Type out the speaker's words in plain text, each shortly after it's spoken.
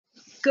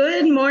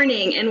Good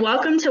morning and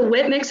welcome to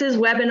Whitmix's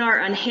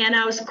webinar on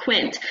Hanau's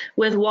Quint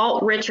with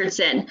Walt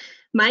Richardson.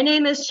 My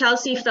name is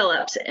Chelsea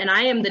Phillips and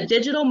I am the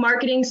Digital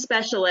Marketing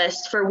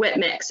Specialist for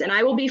Whitmix and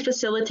I will be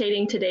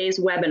facilitating today's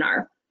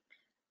webinar.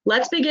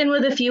 Let's begin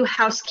with a few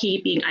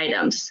housekeeping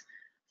items.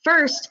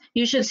 First,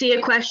 you should see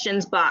a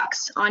questions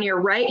box on your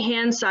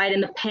right-hand side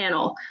in the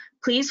panel.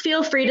 Please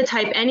feel free to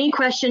type any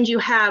questions you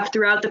have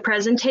throughout the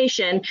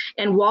presentation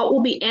and Walt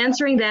will be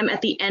answering them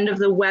at the end of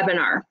the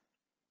webinar.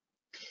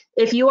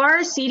 If you are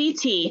a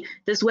CDT,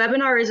 this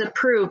webinar is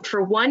approved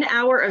for 1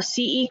 hour of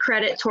CE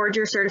credit towards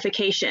your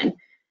certification.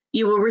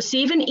 You will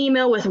receive an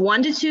email with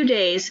 1 to 2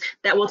 days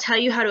that will tell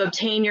you how to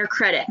obtain your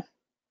credit.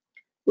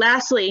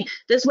 Lastly,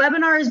 this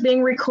webinar is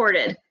being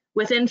recorded.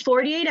 Within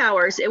 48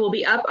 hours, it will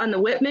be up on the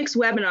Whitmix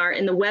webinar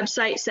in the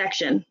website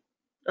section.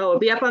 It'll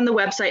be up on the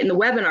website in the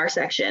webinar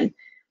section.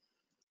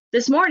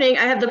 This morning,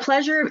 I have the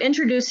pleasure of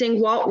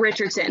introducing Walt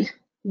Richardson.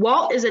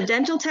 Walt is a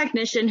dental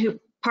technician who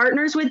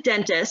partners with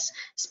dentists,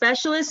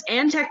 specialists,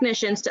 and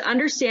technicians to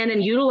understand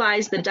and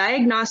utilize the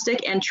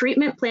diagnostic and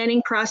treatment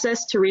planning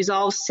process to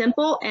resolve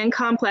simple and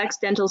complex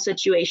dental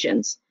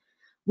situations.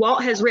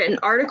 Walt has written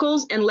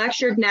articles and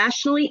lectured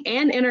nationally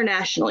and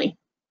internationally,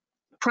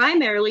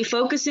 primarily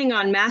focusing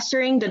on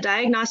mastering the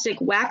diagnostic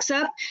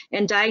wax-up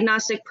and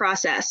diagnostic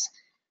process.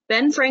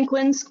 Ben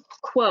Franklin's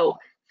quote,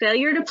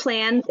 "Failure to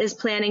plan is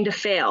planning to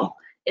fail,"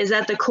 is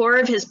at the core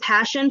of his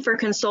passion for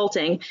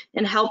consulting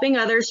and helping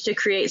others to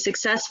create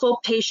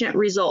successful patient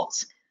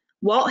results.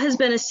 Walt has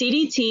been a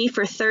CDT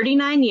for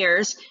 39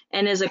 years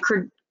and is a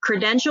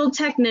credentialed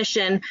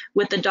technician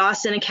with the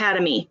Dawson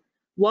Academy.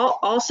 Walt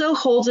also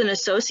holds an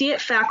associate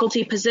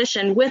faculty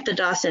position with the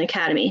Dawson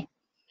Academy.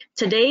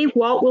 Today,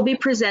 Walt will be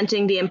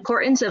presenting the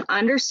importance of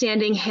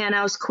understanding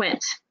Hanau's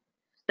Quint.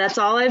 That's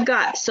all I've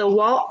got. So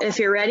Walt, if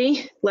you're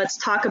ready, let's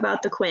talk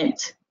about the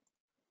Quint.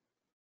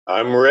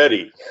 I'm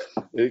ready.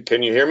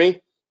 Can you hear me?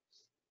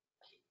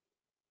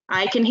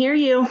 I can hear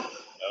you.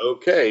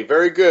 Okay,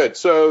 very good.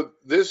 So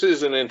this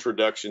is an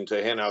introduction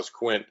to Hanau's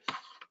Quint.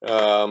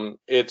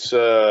 It's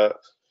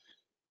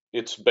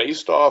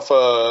based off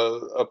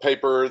a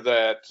paper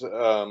that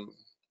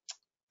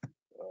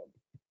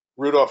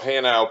Rudolph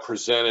Hanau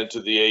presented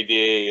to the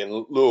ADA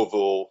in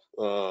Louisville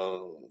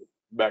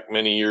back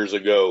many years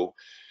ago.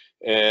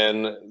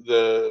 And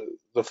the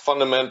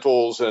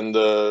fundamentals and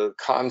the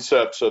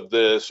concepts of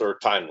this are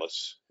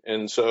timeless.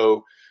 And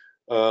so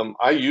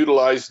I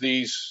utilize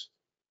this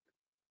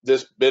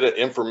bit of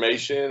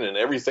information in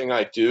everything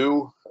I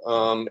do,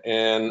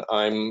 and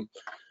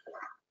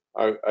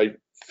I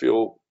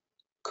feel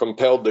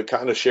compelled to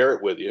kind of share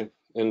it with you.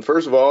 And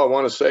first of all, I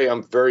want to say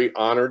I'm very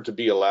honored to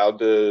be allowed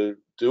to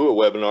do a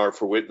webinar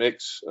for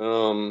Whitmix,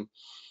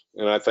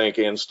 and I thank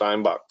Ann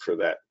Steinbach for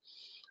that.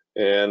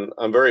 And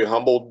I'm very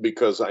humbled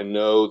because I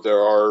know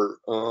there are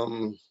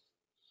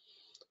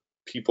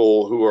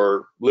people who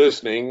are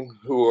listening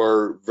who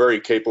are very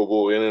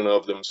capable in and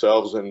of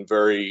themselves and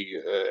very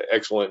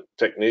excellent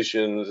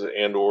technicians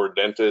and or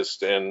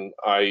dentists, and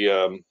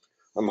I'm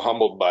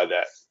humbled by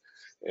that,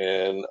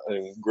 and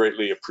I'm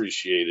greatly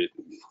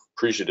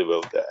appreciative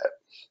of that.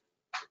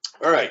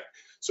 All right,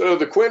 so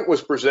the Quint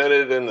was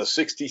presented in the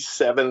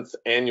 67th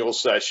annual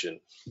session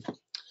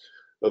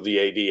of the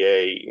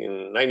ADA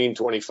in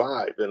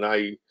 1925, and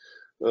I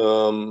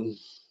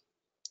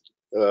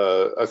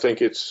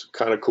think it's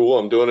kind of cool.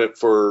 I'm doing it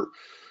for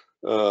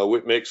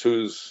Whitmix,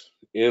 who's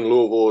in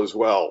Louisville as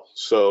well.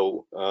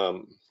 So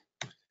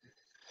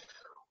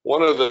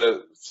one of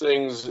the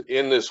things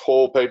in this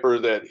whole paper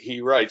that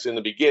he writes in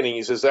the beginning,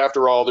 he says,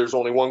 after all, there's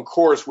only one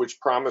course which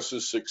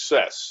promises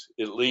success.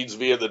 It leads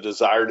via the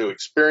desire to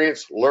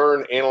experience,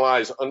 learn,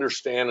 analyze,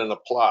 understand, and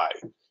apply.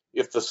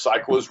 If the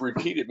cycle is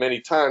repeated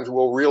many times,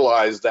 we'll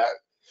realize that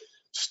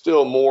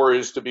still more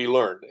is to be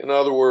learned. In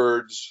other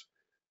words,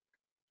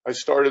 I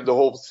started the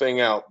whole thing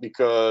out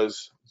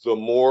because the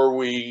more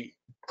we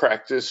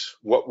practice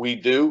what we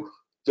do,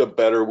 the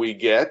better we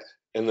get,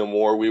 and the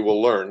more we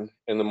will learn,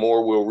 and the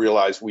more we'll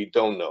realize we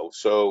don't know.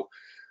 So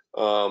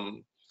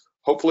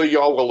hopefully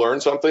y'all will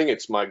learn something.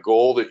 It's my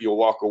goal that you'll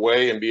walk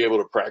away and be able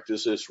to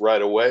practice this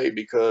right away,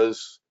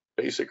 because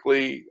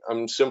basically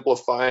I'm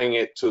simplifying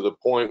it to the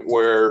point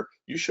where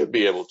you should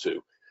be able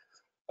to.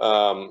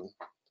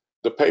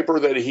 The paper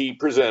that he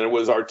presented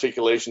was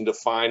Articulation,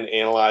 Defined,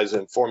 Analyzed,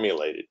 and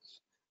Formulated.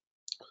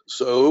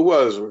 So who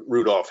was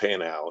Rudolf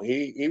Hanau?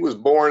 He was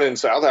born in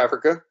South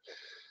Africa.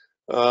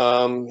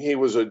 He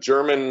was a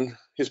German,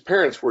 his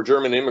parents were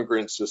German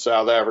immigrants to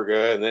South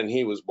Africa, and then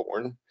he was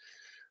born.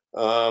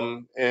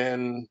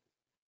 And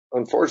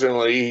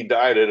unfortunately, he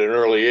died at an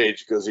early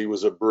age because he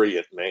was a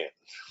brilliant man.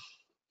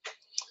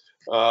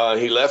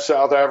 He left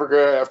South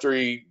Africa after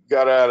he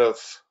got out of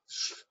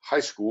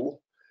high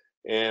school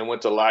and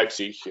went to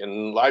Leipzig.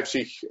 And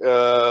Leipzig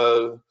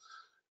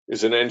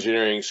is an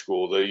engineering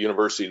school. The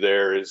university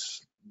there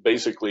is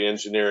basically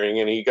engineering,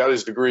 and he got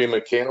his degree in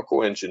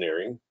mechanical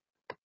engineering.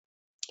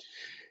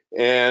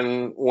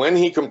 And when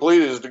he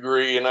completed his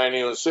degree in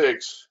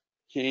 1906,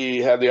 he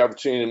had the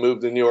opportunity to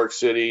move to New York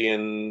City,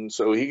 and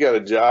so he got a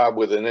job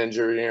with an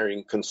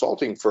engineering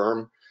consulting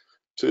firm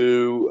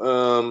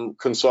to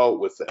consult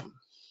with them.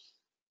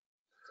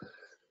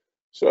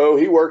 So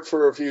he worked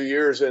for a few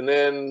years, and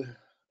then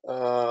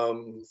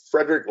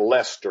Frederick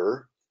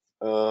Lester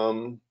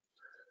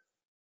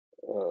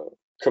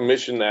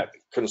commissioned that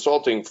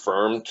consulting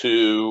firm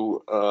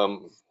to,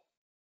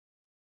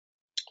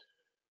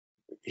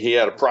 he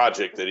had a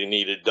project that he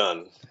needed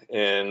done.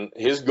 And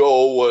his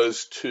goal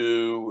was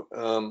to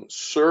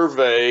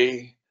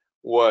survey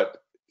what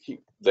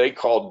they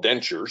called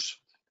dentures,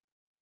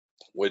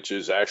 which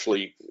is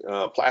actually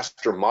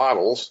plaster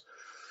models,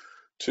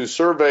 to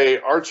survey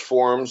arch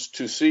forms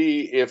to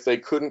see if they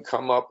couldn't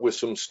come up with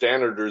some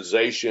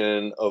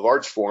standardization of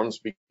arch forms,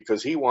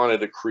 because he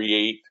wanted to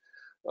create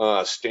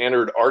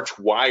standard arch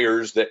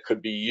wires that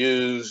could be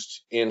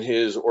used in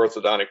his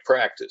orthodontic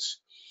practice.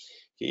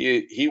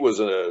 He was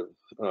a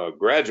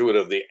graduate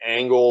of the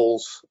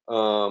Angles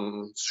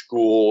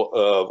School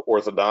of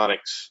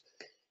Orthodontics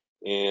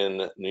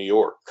in New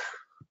York,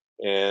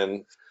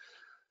 and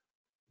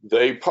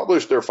they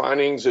published their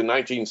findings in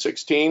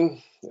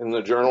 1916 in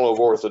the Journal of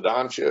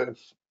Orthodontia,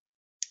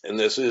 and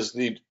this is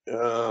the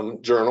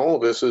journal.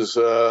 This is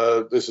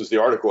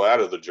the article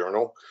out of the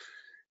journal,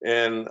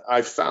 and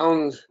I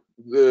found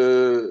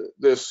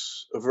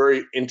this a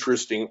very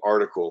interesting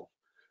article.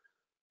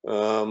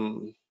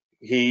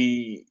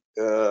 He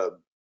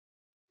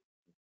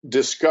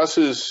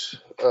discusses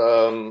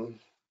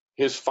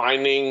his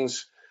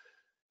findings,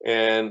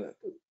 and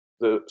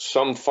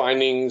some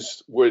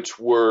findings which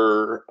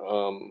were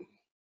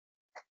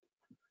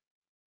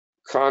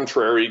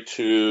contrary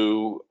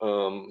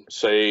to,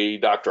 say,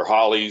 Dr.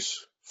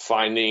 Hawley's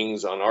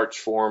findings on arch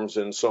forms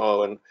and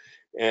so on.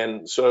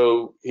 And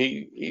so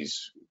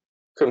he's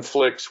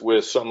conflicts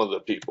with some of the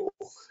people.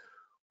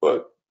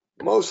 But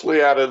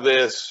mostly out of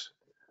this,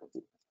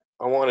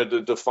 I wanted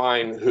to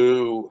define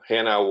who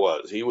Hanau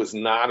was. He was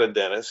not a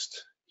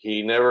dentist.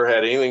 He never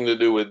had anything to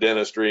do with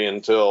dentistry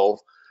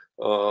until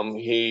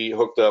he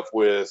hooked up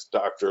with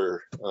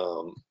Dr.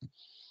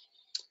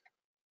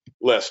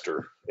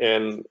 Lester,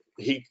 and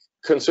he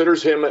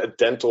considers him a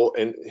dental,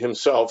 and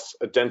himself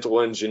a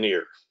dental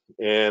engineer,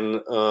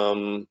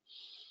 and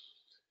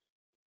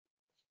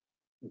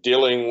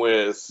dealing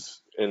with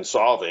and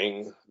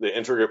solving the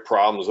intricate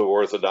problems of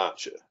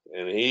orthodontia.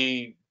 And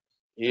he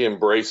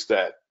embraced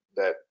that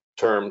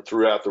term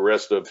throughout the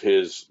rest of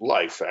his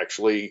life.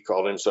 Actually, he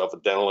called himself a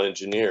dental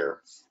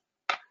engineer.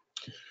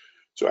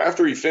 So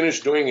after he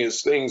finished doing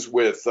his things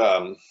with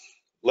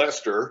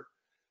Lester,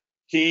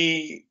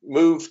 he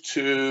moved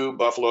to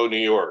Buffalo, New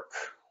York,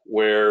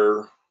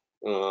 where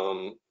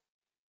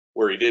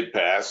he did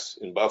pass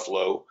in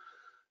Buffalo.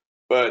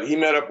 But he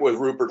met up with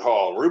Rupert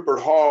Hall.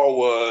 Rupert Hall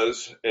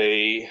was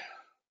a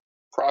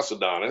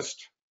prosthodontist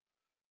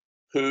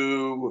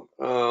who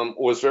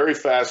was very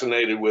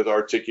fascinated with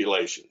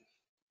articulation.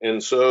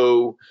 And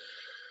so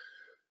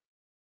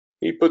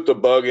he put the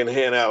bug in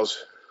Hanau's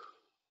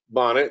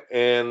bonnet,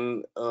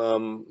 and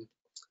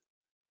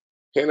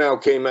Hanau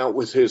came out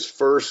with his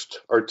first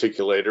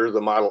articulator,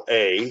 the Model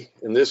A,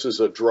 and this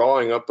is a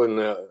drawing up in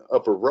the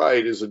upper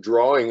right, is a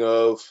drawing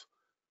of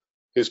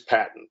his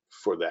patent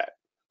for that,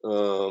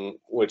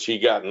 which he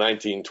got in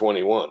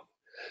 1921.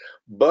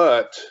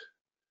 But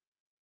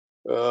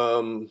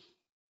in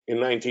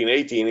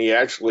 1918, he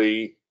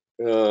actually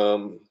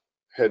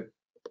had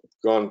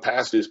gone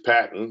past his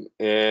patent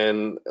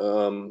and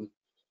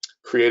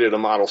created a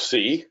Model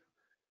C,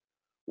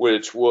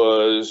 which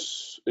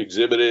was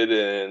exhibited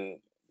and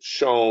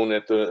shown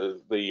at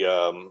the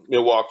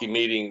Milwaukee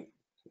meeting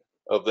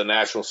of the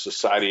National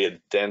Society of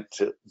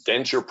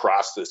Denture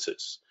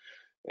Prosthesis.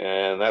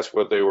 And that's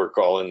what they were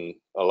calling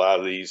a lot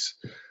of these,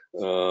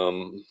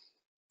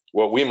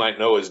 what we might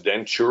know as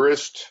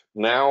denturists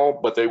now,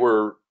 but they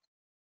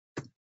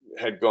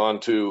had gone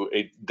to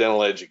a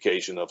dental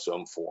education of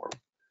some form.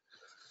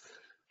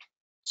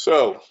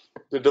 So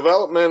the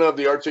development of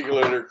the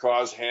articulator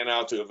caused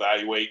Hanau to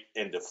evaluate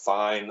and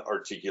define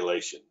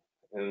articulation.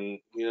 And,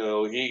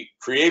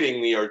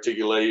 creating the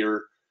articulator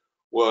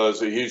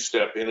was a huge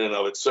step in and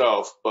of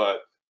itself,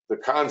 but the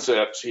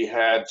concepts he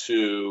had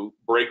to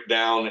break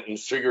down and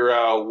figure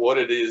out what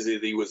it is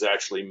that he was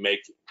actually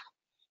making.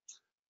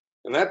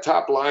 And that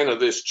top line of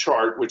this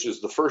chart, which is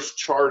the first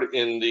chart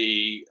in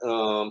the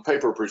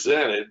paper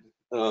presented,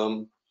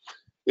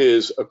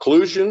 is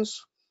occlusions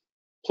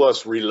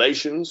plus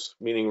relations,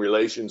 meaning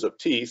relations of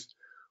teeth,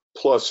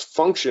 plus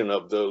function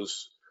of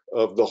those,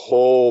 of the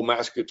whole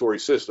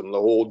masticatory system, the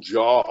whole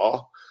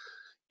jaw,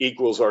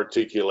 equals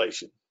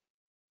articulation.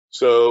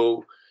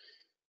 So,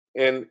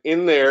 and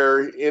in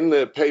there, in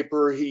the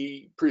paper,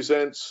 he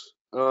presents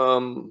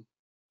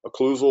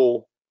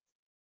occlusal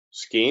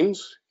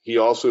schemes. He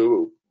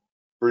also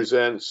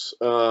presents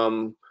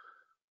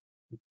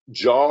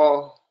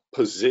jaw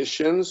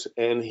positions,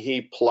 and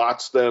he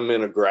plots them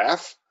in a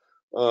graph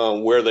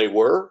where they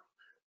were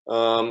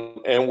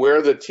and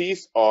where the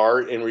teeth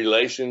are in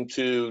relation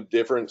to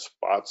different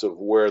spots of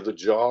where the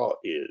jaw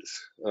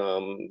is,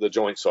 the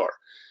joints are.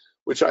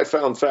 which I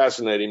found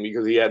fascinating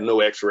because he had no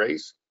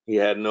x-rays. He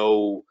had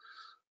no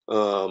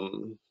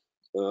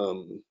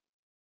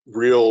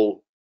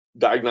real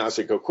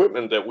diagnostic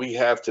equipment that we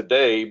have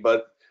today,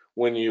 but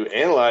when you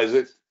analyze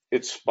it,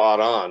 it's spot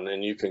on,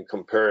 and you can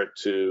compare it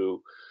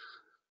to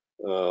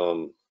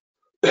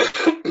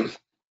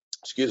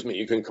excuse me,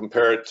 you can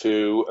compare it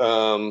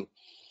to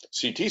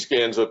CT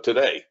scans of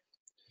today.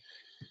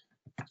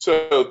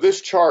 So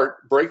this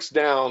chart breaks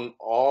down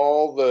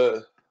all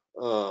the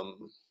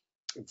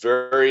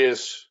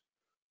various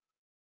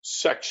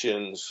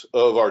sections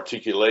of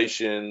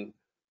articulation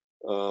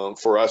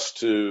for us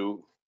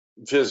to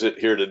visit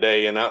here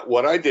today. And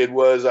what I did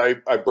was I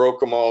broke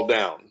them all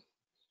down.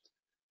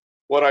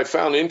 What I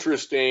found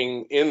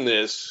interesting in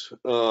this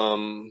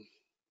thing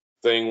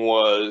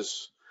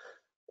was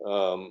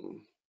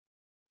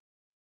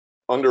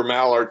under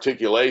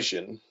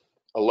malarticulation,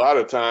 a lot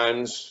of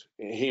times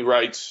he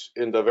writes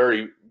in the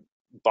very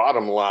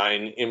bottom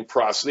line in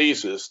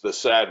prosthesis, the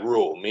sad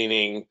rule,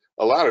 meaning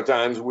a lot of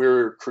times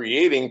we're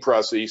creating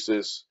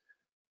prosthesis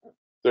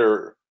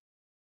that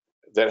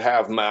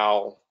have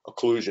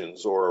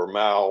mal-occlusions or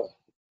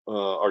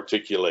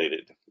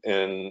mal-articulated.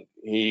 And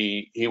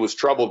he was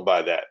troubled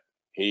by that.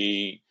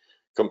 He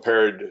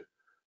compared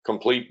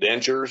complete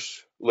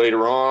dentures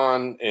later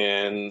on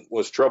and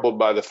was troubled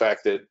by the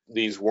fact that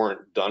these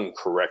weren't done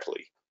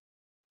correctly.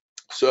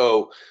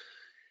 So,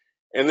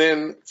 and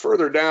then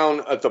further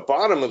down at the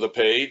bottom of the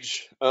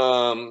page,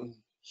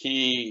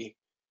 he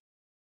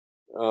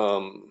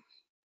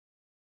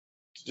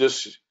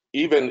just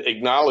even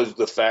acknowledged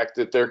the fact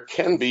that there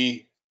can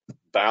be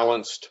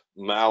balanced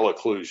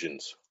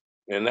malocclusions,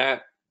 and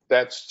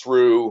that's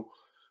through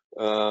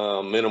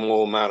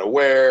minimal amount of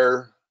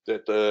wear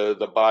that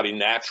the body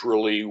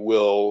naturally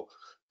will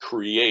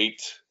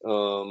create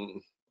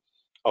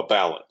a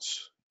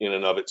balance in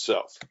and of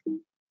itself.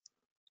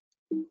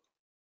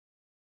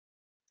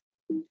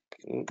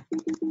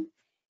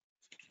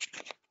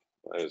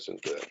 Why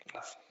isn't that?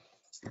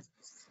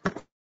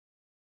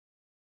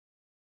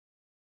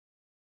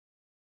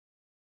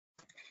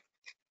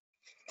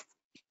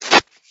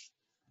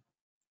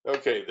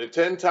 Okay, the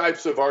 10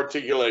 types of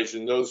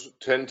articulation, those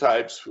 10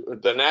 types,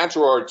 the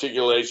natural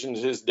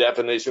articulations, his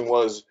definition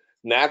was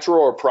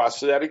natural or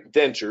prosthetic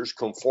dentures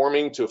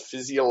conforming to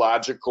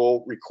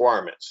physiological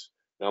requirements.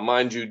 Now,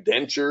 mind you,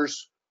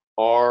 dentures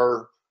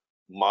are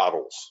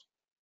models.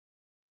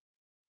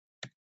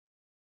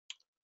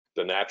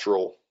 The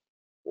natural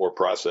or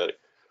prosthetic.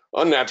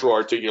 Unnatural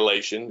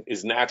articulation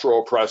is natural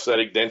or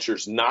prosthetic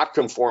dentures not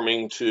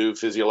conforming to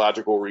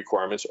physiological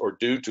requirements or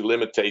due to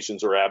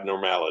limitations or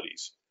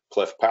abnormalities.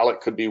 Cleft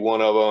palate could be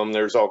one of them.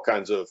 There's all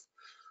kinds of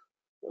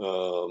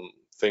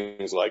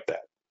things like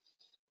that.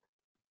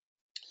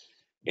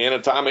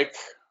 Anatomic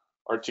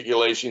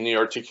articulation, the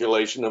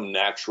articulation of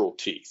natural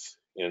teeth.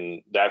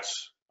 And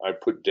I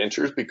put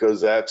dentures because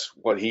that's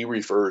what he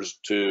refers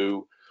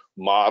to,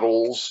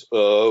 models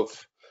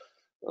of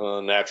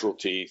natural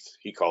teeth.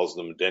 He calls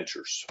them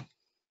dentures.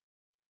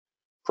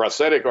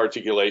 Prosthetic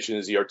articulation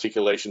is the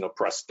articulation of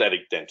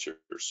prosthetic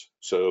dentures.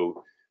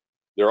 So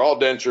they're all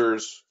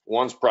dentures.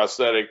 One's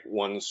prosthetic,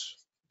 one's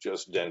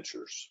just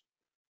dentures.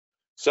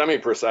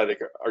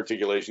 Semi-prosthetic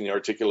articulation, the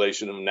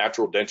articulation of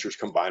natural dentures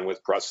combined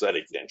with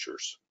prosthetic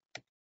dentures.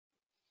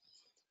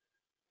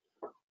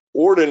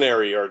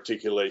 Ordinary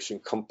articulation,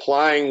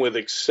 complying with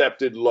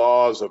accepted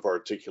laws of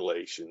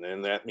articulation,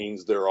 and that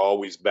means they're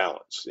always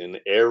balanced in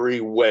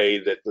every way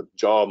that the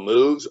jaw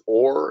moves,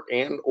 or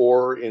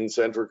in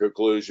centric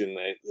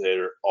occlusion,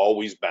 they're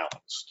always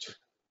balanced.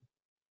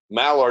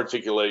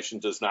 Malarticulation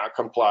does not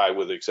comply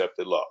with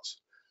accepted laws.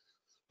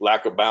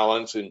 Lack of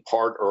balance in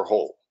part or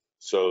whole.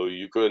 So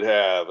you could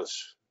have a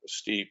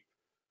steep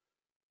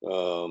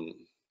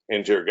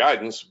anterior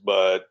guidance,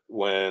 but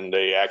when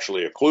they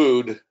actually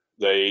occlude,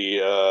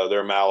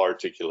 they're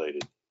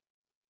malarticulated.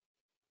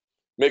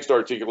 Mixed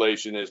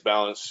articulation is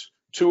balance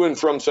to and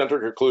from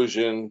centric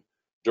occlusion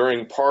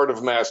during part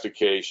of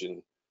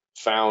mastication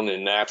found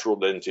in natural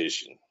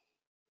dentition.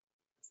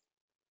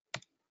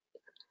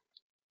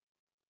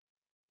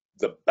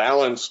 The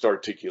balanced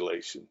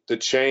articulation, the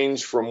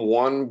change from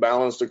one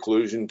balanced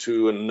occlusion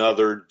to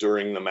another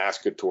during the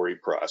masticatory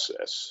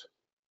process.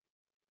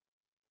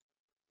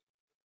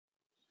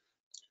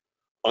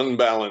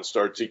 Unbalanced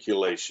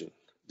articulation,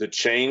 the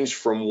change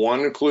from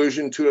one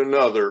occlusion to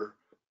another,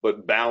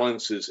 but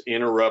balance is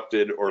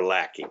interrupted or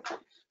lacking.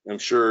 I'm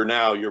sure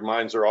now your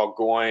minds are all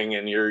going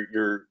and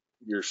you're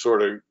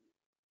sort of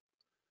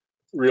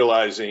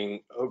realizing,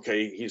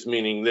 okay, he's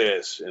meaning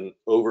this, and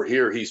over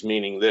here he's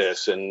meaning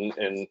this, and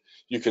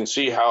you can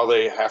see how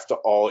they have to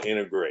all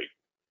integrate.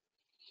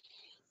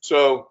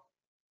 So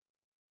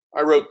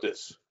I wrote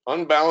this: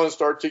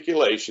 unbalanced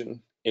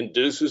articulation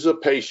induces a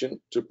patient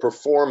to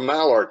perform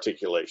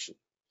malarticulation,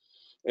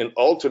 and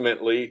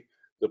ultimately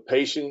the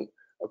patient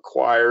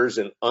acquires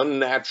an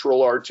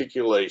unnatural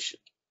articulation,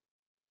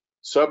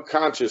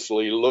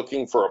 subconsciously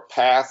looking for a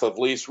path of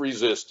least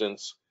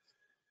resistance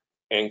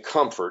and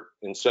comfort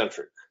in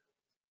centric.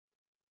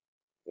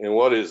 And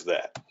what is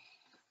that?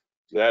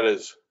 That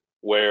is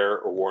wear,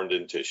 or worn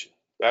dentition.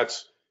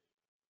 That's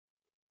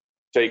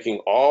taking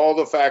all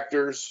the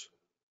factors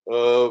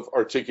of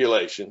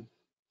articulation,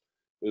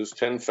 those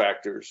 10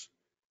 factors,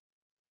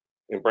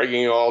 and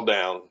breaking it all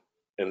down.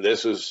 And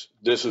this is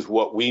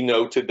what we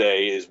know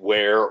today is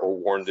wear or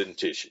worn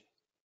dentition.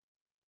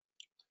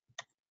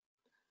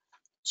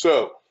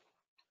 So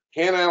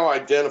Hanau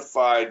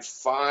identified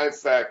 5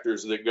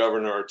 factors that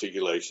govern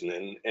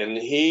articulation, and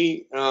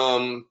he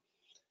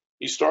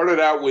started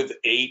out with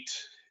 8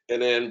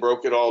 and then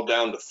broke it all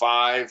down to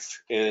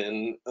 5.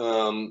 And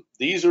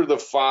these are the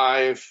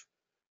 5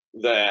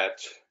 that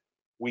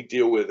we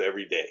deal with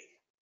every day,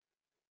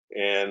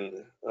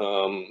 and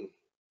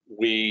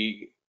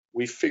we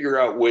figure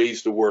out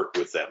ways to work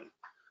with them.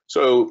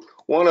 So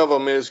one of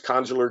them is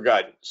condylar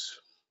guidance.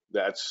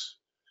 That's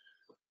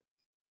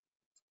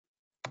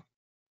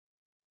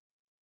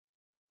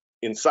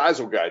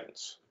incisal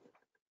guidance.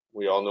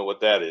 We all know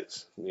what that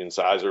is. The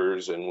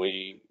incisors, and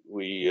we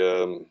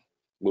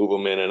move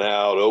them in and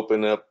out,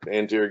 open up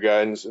anterior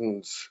guidance,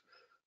 and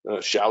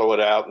shallow it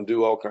out, and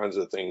do all kinds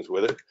of things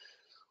with it.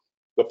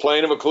 The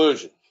plane of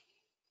occlusion,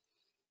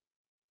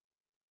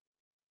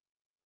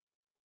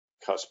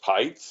 cusp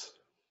height,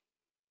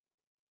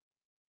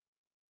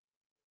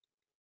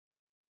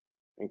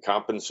 and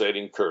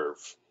compensating curve.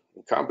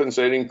 And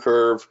compensating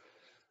curve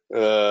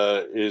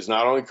is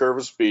not only curve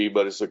of speed,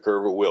 but it's the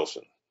curve of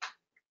Wilson.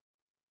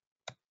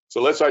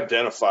 So let's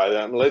identify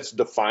them. Let's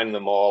define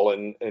them all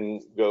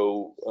and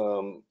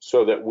go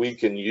so that we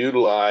can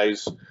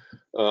utilize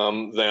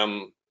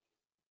them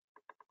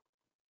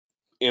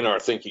in our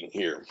thinking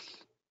here.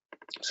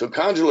 So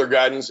condylar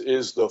guidance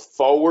is the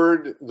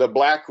forward. The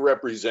black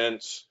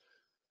represents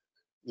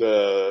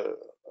the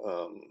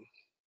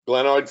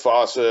glenoid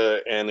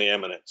fossa and the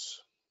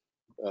eminence.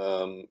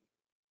 The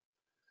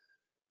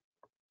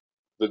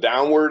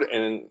downward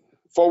and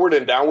forward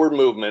and downward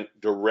movement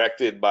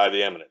directed by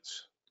the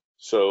eminence.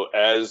 So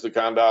as the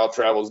condyle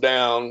travels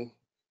down,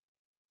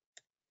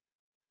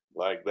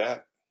 like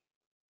that,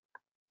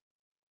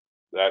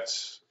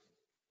 that's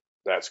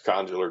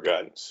condylar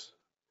guidance.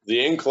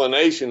 The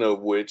inclination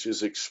of which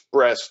is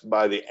expressed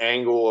by the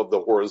angle of the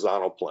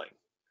horizontal plane.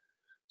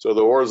 So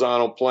the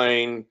horizontal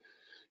plane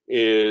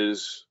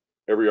is,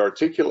 every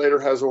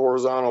articulator has a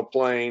horizontal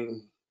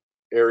plane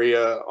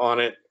area on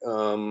it,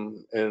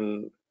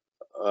 and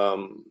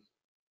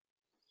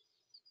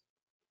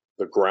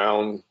the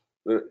ground,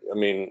 I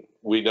mean,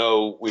 we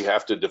know we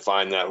have to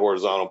define that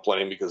horizontal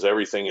plane because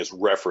everything is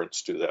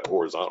referenced to that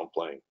horizontal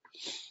plane.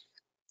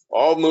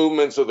 All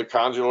movements of the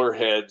condylar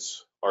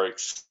heads are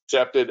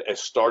accepted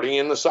as starting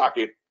in the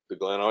socket, the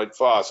glenoid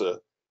fossa,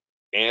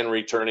 and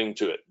returning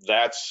to it.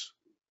 That's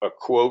a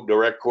quote,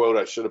 direct quote,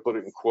 I should have put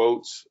it in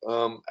quotes,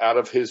 out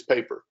of his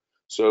paper.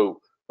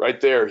 So right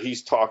there,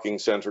 he's talking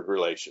centric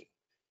relation.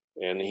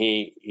 And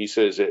he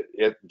says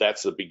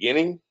that's the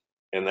beginning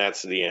and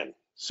that's the end.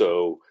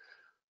 So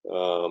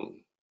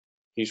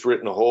he's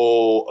written a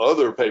whole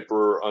other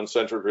paper on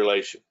centric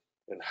relation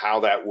and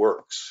how that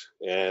works.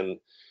 And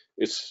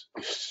it's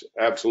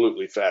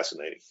absolutely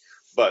fascinating.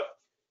 But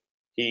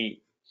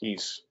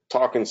he's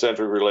talking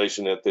centric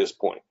relation at this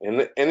point.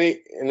 And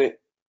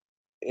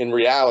in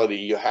reality,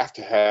 you have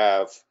to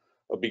have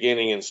a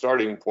beginning and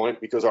starting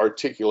point because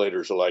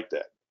articulators are like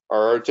that.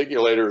 Our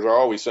articulators are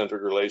always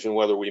centric relation,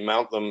 whether we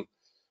mount them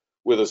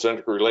with a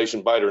centric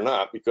relation bite or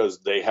not, because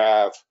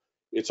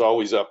it's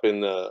always up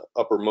in the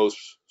uppermost,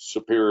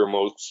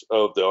 superiormost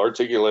of the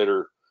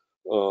articulator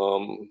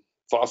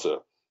fossa.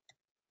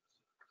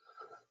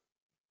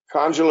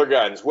 Condylar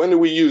guidance, when do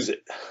we use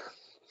it?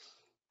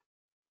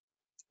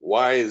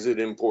 Why is it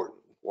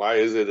important? Why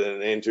is it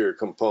an anterior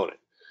component?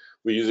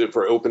 We use it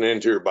for open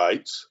anterior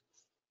bites.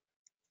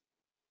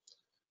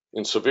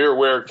 In severe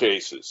wear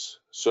cases,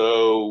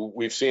 so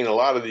we've seen a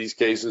lot of these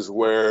cases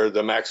where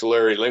the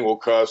maxillary lingual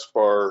cusp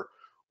are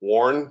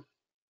worn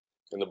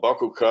and the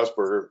buccal cusp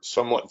are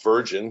somewhat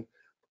virgin,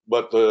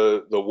 but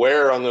the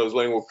wear on those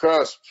lingual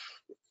cusps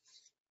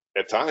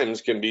at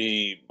times can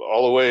be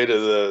all the way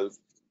to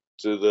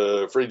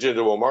the free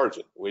gingival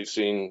margin. We've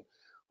seen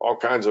all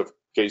kinds of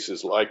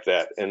cases like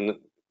that, and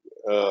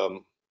a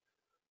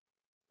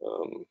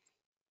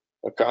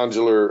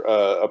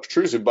condylar, a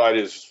protrusive bite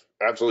is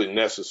absolutely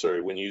necessary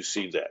when you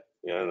see that.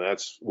 And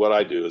that's what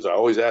I do, is I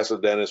always ask the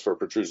dentist for a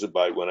protrusive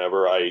bite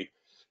whenever I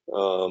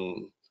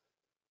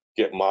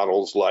get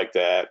models like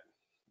that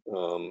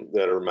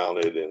that are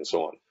mounted and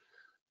so on.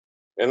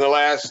 And the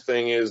last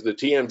thing is the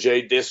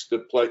TMJ disc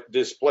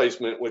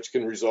displacement, which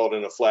can result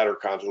in a flatter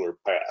condylar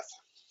path.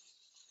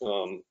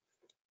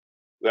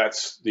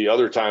 That's the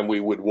other time we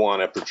would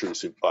want a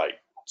protrusive bite,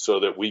 so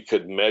that we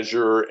could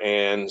measure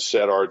and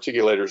set our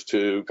articulators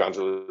to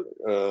condylar,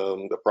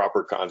 the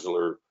proper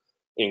condylar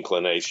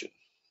inclination.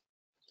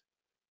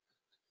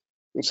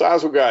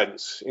 Incisal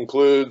guidance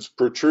includes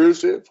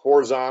protrusive,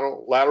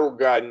 horizontal, lateral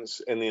guidance,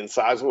 and the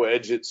incisal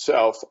edge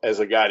itself as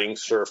a guiding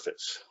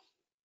surface.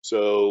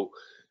 So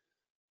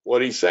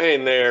what he's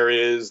saying there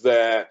is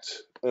that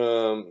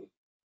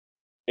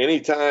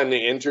anytime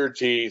the anterior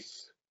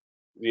teeth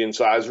the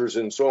incisors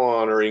and so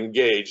on are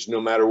engaged,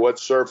 no matter what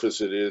surface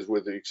it is,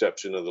 with the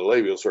exception of the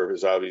labial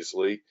surface,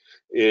 obviously,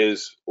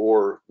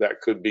 or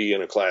that could be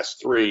in a class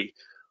 3,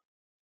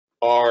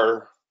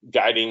 are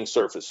guiding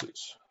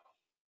surfaces.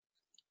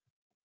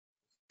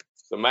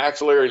 The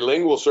maxillary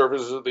lingual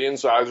surfaces of the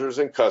incisors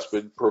and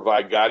cuspid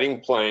provide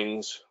guiding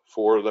planes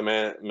for the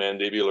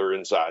mandibular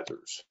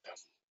incisors.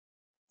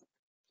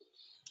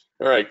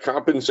 All right,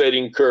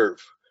 compensating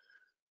curve.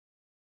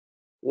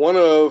 One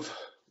of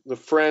the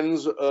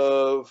friends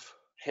of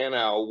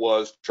Hanau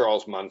was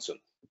Charles Munson.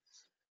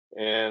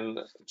 And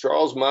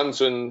Charles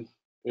Munson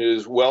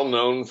is well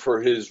known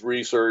for his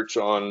research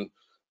on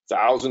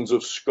thousands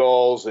of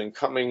skulls and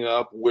coming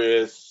up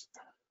with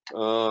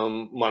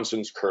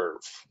Munson's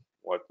curve,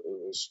 what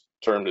is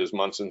termed as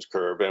Munson's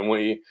curve. And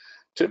we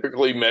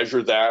typically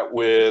measure that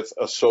with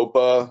a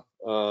SOPA,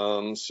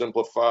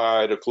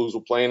 simplified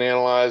occlusal plane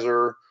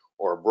analyzer,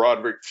 or a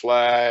Broderick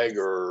flag,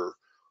 or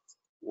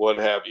what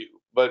have you.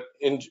 But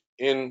in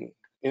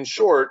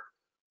short,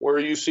 where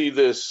you see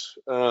this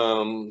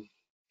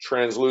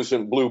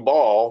translucent blue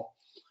ball,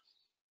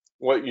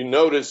 what you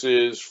notice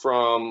is,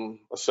 from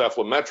a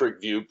cephalometric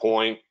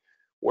viewpoint,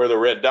 where the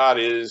red dot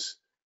is,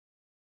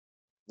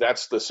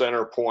 that's the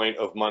center point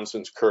of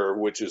Munson's curve,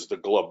 which is the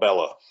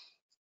glabella.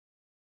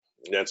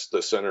 That's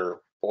the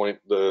center point,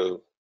 the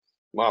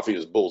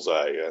mafia's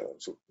bullseye,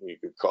 so you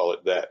could call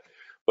it that.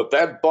 But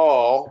that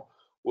ball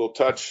will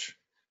touch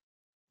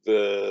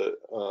the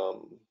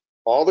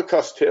all the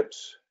cusp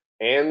tips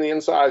and the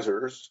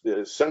incisors,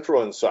 the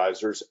central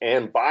incisors,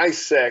 and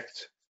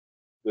bisect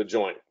the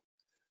joint.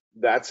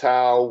 That's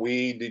how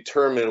we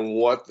determine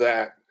what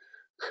that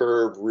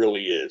curve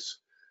really is.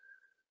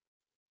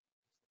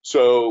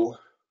 So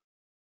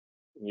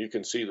you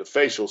can see the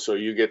facial, so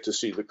you get to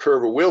see the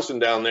curve of Wilson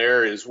down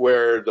there is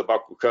where the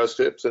buccal cusp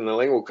tips and the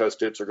lingual cusp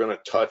tips are going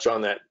to touch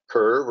on that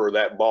curve or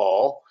that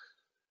ball.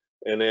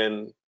 And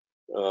then,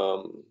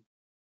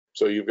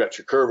 so you've got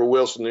your curve of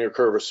Wilson and your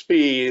curve of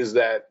Spee is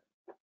that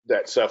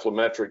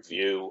cephalometric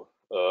view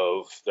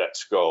of that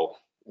skull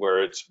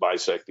where it's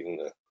bisecting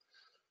the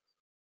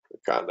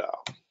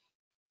condyle.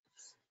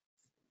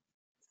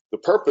 The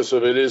purpose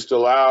of it is to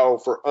allow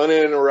for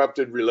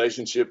uninterrupted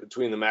relationship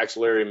between the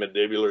maxillary and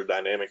mandibular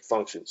dynamic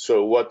functions.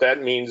 So what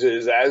that means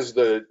is, as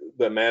the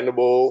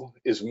mandible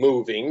is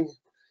moving,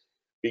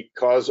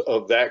 because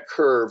of that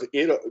curve,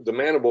 the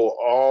mandible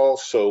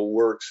also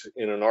works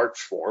in an arch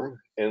form,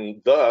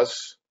 and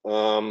thus,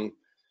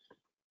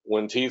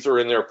 when teeth are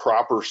in their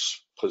proper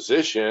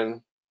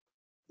position,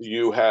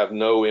 you have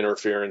no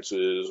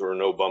interferences or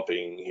no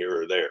bumping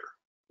here or there.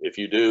 If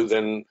you do,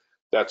 then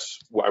that's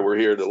why we're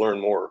here, to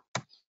learn more.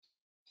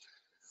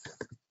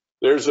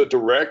 There's a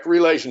direct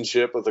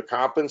relationship of the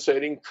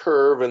compensating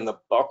curve and the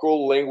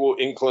buccal lingual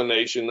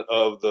inclination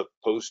of the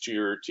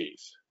posterior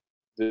teeth.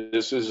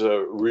 This is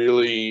a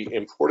really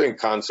important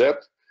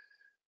concept,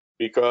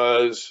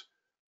 because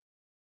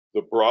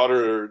the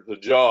broader the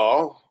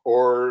jaw,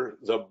 or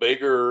the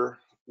bigger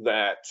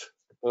that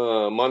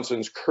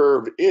Munson's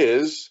curve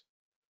is,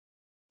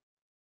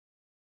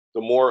 the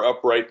more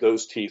upright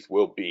those teeth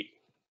will be.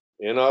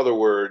 In other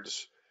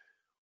words,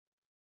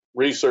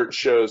 research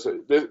shows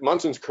that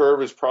Munson's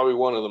curve is probably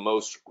one of the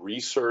most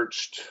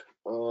researched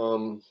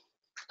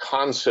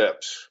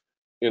concepts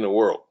in the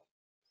world.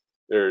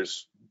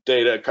 There's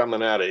data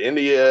coming out of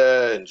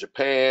India and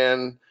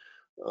Japan,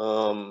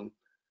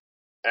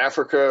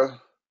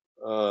 Africa.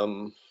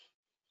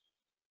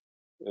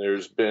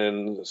 There's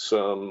been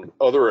some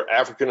other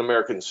African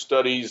American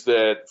studies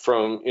that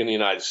in the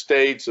United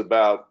States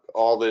about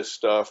all this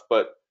stuff,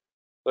 but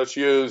let's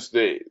use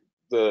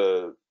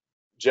the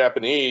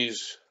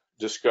Japanese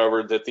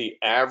discovered that the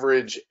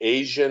average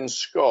Asian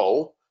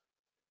skull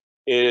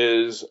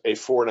is a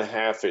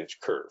 4.5-inch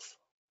curve.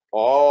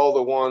 All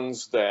the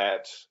ones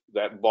that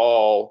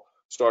ball,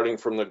 starting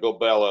from the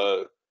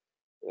glabella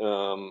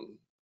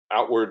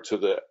outward to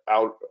the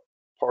out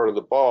part of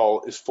the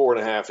ball, is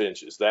 4.5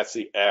 inches. That's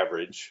the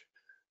average.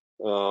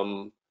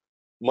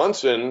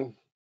 Munson,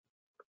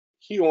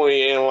 he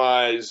only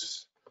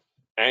analyzed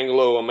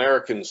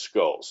Anglo-American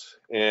skulls,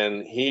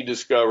 and he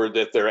discovered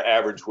that their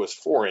average was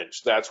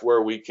 4-inch. That's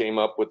where we came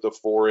up with the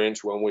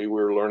 4-inch when we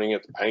were learning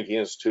at the Pankey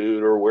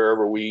Institute or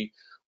wherever we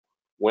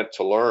went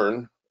to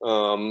learn,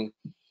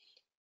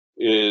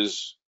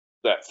 is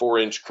that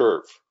 4-inch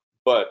curve.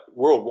 But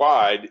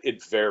worldwide,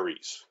 it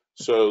varies.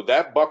 So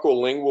that buccal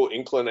lingual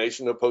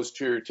inclination of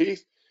posterior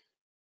teeth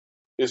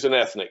is an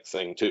ethnic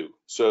thing too,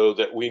 so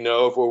that we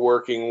know if we're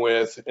working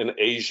with an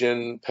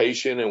Asian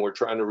patient and we're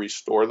trying to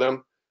restore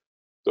them,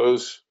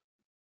 those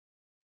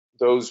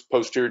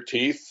posterior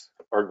teeth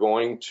are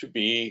going to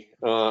be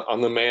on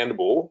the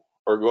mandible,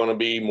 are going to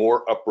be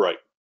more upright,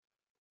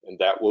 and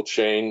that will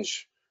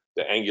change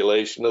the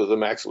angulation of the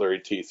maxillary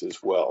teeth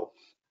as well.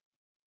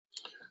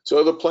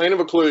 So the plane of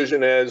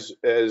occlusion, as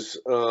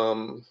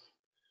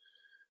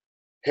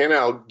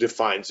Hanau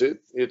defines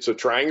it, it's a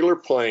triangular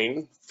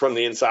plane from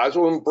the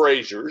incisal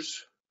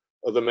embrasures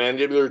of the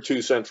mandibular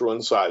two central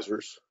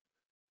incisors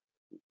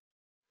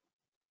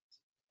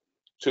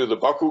to the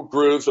buccal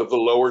grooves of the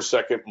lower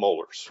second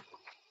molars.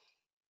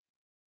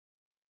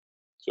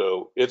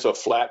 So it's a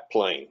flat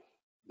plane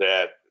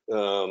that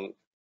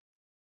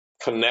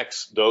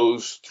connects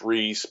those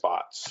three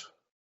spots.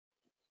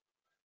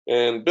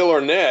 And Bill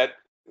Arnett,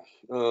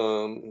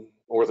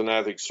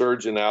 orthodontic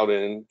surgeon out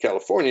in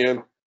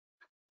California,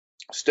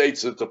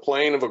 states that the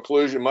plane of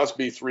occlusion must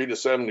be 3 to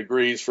 7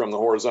 degrees from the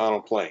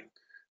horizontal plane.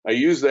 I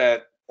use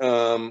that,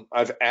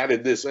 I've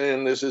added this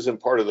in, this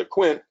isn't part of the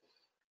Quint.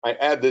 I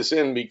add this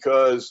in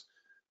because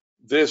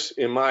this,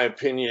 in my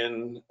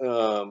opinion,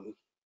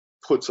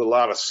 puts a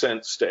lot of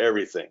sense to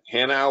everything.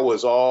 Hanau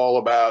was all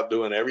about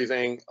doing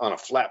everything on a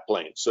flat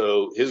plane.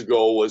 So his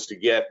goal was to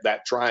get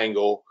that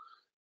triangle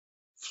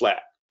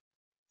flat,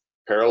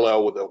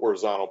 parallel with the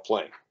horizontal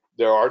plane.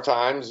 There are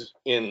times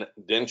in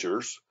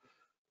dentures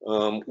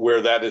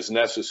where that is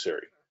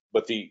necessary,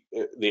 but the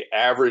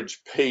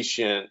average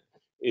patient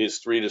is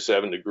 3 to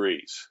 7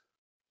 degrees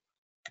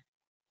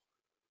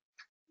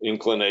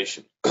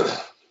inclination.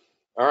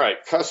 All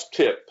right, cusp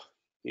tip.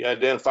 He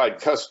identified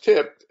cusp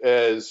tip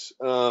as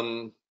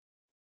one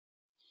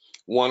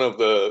of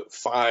the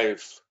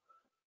 5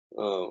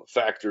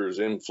 factors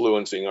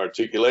influencing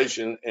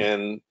articulation,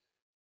 and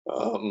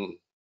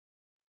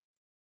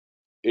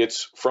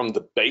it's from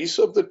the base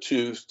of the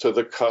tooth to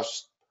the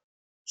cusp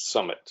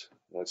summit.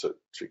 That's a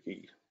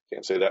tricky,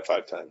 can't say that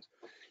 5 times.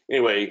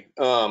 Anyway,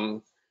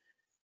 an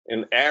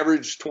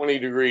average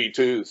 20-degree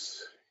tooth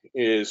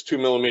is 2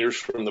 millimeters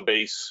from the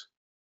base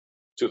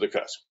to the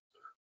cusp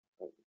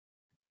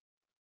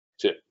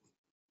tip.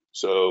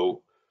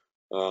 So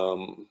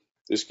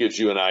this gives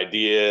you an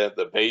idea.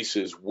 The base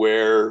is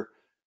where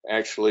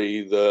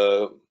actually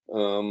the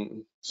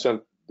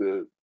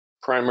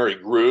primary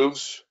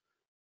grooves,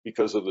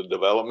 because of the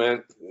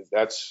development,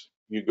 that's,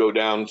 you go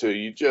down to,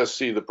 you just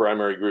see the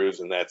primary grooves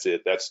and that's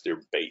it. That's their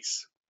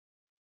base.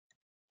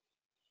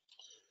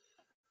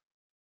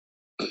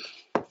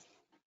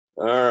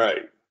 All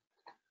right.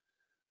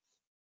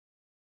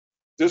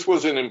 This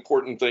was an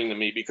important thing to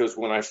me because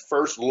when I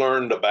first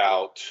learned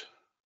about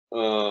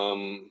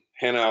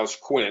Hanau's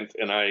Quint,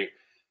 and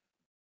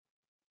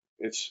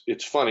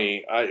it's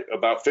funny,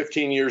 about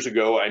 15 years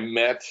ago, I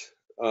met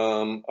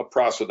a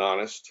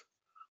prosthodontist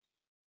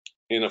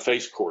in a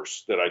face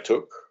course that I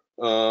took,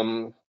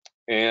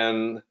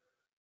 and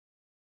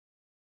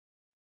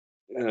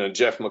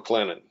Jeff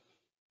McLennan,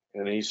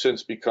 and he's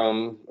since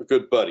become a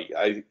good buddy.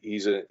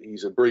 He's a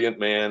brilliant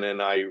man,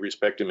 and I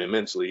respect him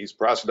immensely. He's a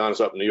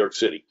prosthodontist up in New York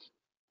City.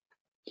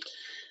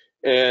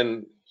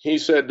 And he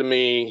said to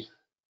me,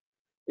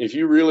 if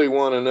you really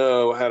want to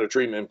know how to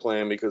treatment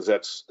plan, because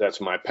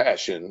that's my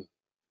passion,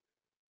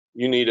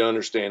 you need to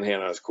understand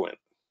Hanau's Quint.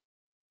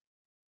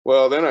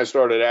 Well, then I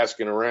started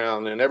asking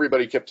around, and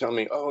everybody kept telling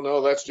me, oh,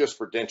 no, that's just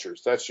for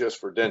dentures. That's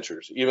just for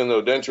dentures, even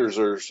though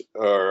dentures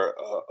are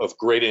of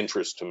great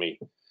interest to me.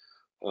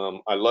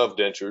 I love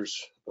dentures.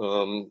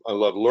 I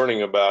love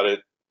learning about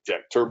it.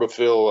 Jack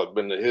Turbofil, I've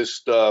been to his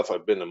stuff.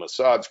 I've been to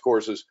massage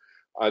courses.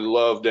 I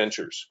love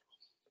dentures,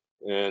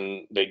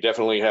 and they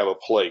definitely have a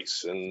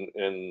place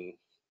in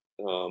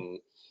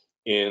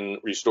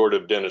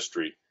restorative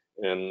dentistry,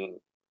 and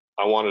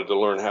I wanted to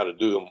learn how to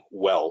do them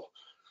well.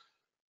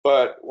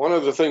 But one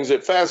of the things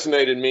that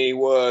fascinated me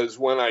was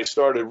when I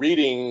started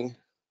reading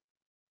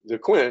the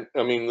Quint,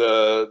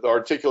 the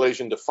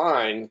articulation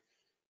defined,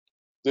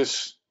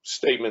 this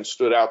statement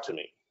stood out to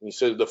me. He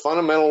said, the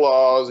fundamental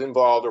laws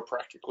involved are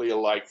practically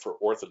alike for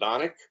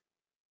orthodontic,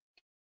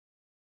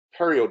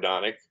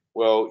 periodontic.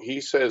 Well,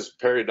 he says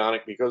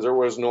periodontic because there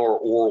was no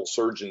oral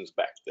surgeons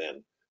back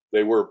then.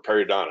 They were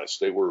periodontists.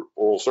 They were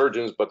oral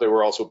surgeons, but they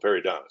were also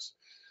periodontists.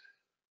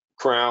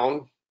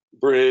 Crown,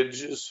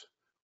 bridges,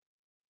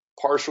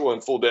 partial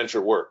and full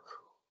denture work,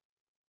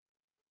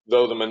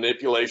 though the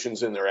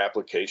manipulations in their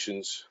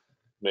applications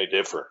may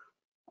differ.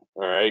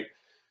 All right.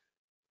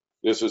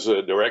 This is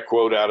a direct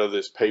quote out of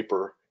this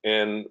paper,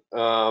 and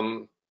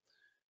that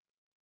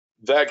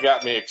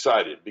got me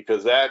excited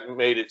because that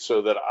made it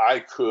so that I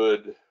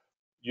could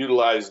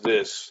utilize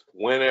this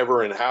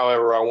whenever and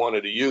however I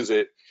wanted to use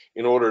it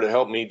in order to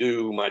help me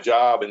do my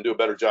job and do a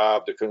better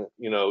job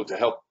to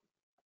help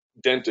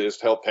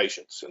dentists help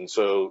patients. And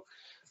so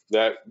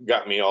that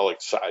got me all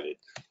excited.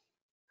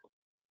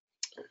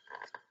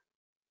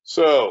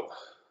 So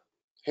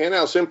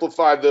Hanau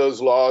simplified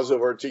those laws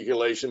of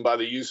articulation by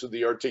the use of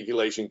the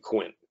articulation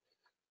Quint.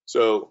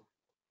 So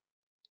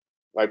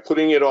by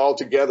putting it all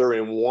together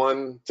in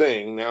one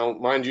thing, now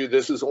mind you,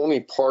 this is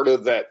only part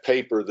of that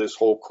paper, this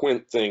whole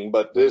Quint thing,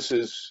 but this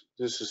is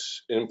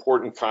an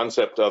important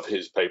concept of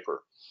his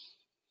paper.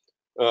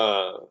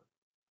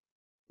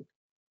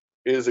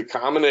 Is a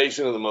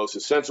combination of the most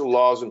essential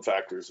laws and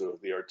factors of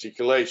the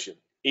articulation.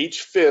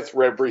 Each fifth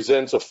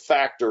represents a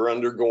factor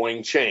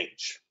undergoing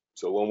change.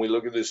 So when we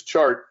look at this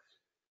chart,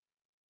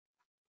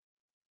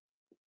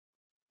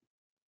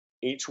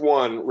 each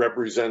one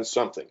represents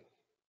something.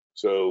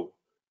 So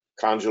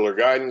condylar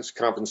guidance,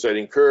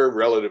 compensating curve,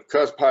 relative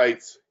cusp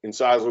height,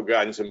 incisal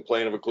guidance, and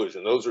plane of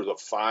occlusion. Those are the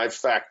 5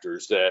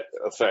 factors that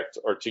affect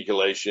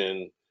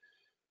articulation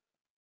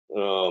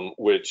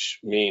which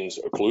means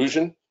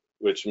occlusion,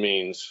 which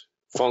means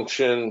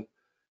function,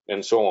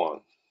 and so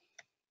on.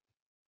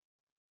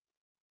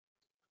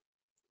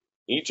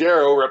 Each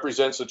arrow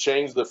represents a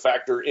change of the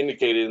factor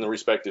indicated in the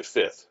respective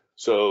fifth.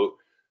 So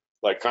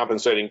like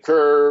compensating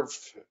curve,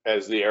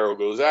 as the arrow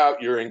goes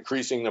out, you're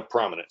increasing the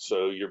prominence.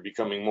 So you're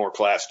becoming more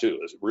class 2.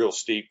 It's a real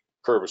steep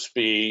curve of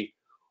speed,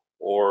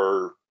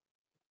 or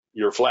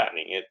you're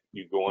flattening it,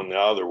 you go in the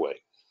other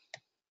way.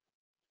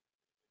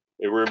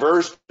 A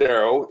reversed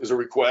arrow is a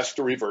request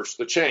to reverse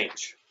the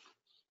change.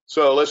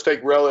 So let's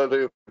take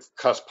relative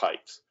cusp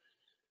heights.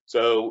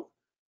 So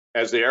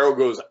as the arrow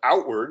goes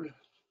outward,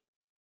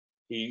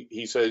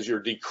 he says you're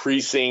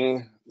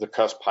decreasing the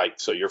cusp height,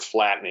 so you're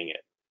flattening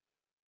it.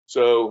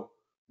 So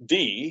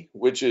D,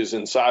 which is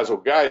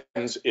incisal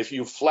guidance, if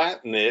you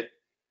flatten it,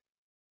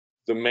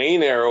 the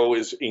main arrow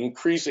is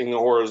increasing the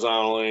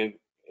horizontal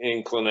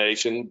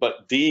inclination,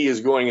 but D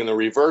is going in the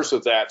reverse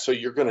of that, so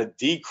you're going to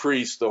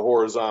decrease the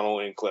horizontal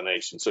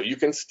inclination. So you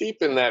can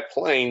steepen that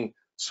plane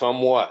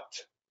somewhat.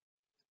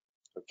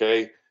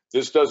 Okay,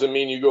 this doesn't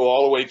mean you go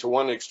all the way to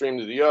one extreme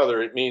to the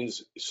other. It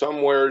means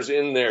somewhere's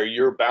in there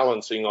you're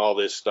balancing all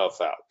this stuff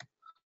out.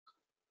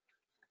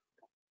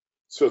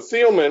 So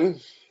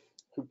Thielman,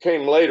 who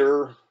came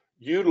later,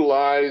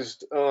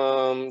 utilized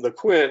the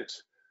Quint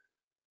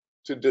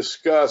to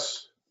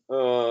discuss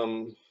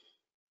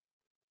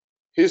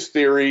his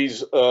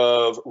theories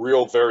of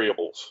real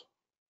variables.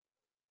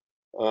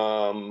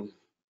 An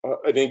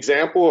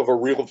example of a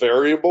real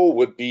variable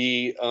would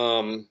be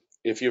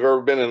if you've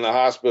ever been in the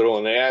hospital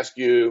and they ask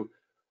you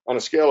on a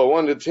scale of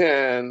 1 to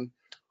 10,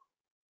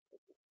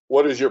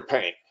 what is your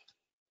pain?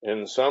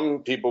 And some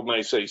people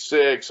may say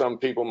 6, some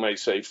people may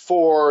say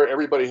 4.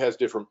 Everybody has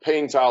different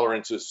pain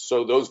tolerances,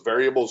 so those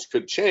variables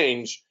could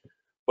change,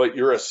 but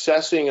you're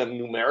assessing a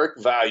numeric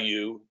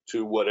value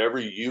to whatever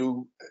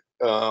you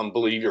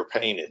believe your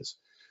pain is.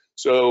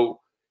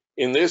 So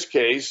in this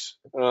case,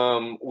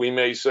 we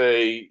may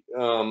say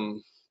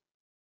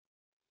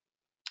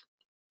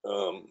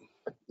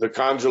the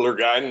condylar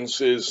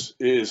guidance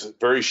is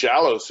very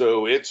shallow,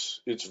 so its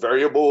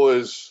variable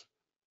is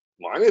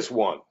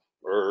 -1,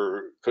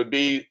 or could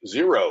be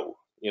 0.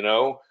 You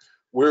know,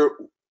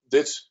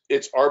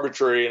 it's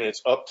arbitrary and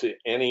it's up to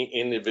any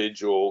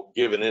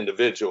given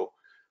individual.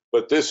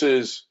 But this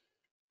is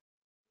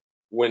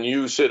when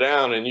you sit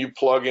down and you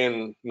plug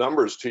in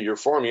numbers to your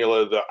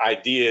formula, the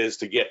idea is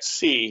to get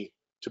C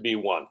to be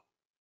 1,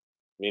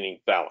 meaning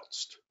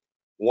balanced.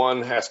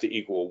 1 has to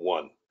equal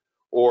 1,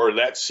 or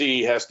that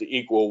C has to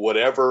equal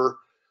whatever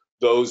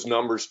those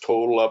numbers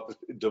total up,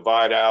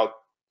 divide out,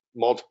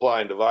 multiply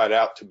and divide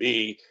out to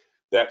be.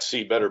 That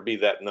C better be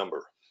that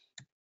number.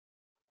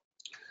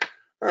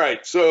 All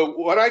right, so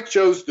what I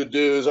chose to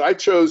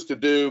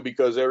do,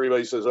 because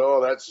everybody says,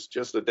 oh, that's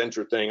just a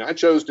denture thing. I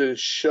chose to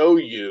show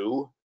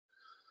you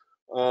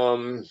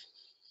the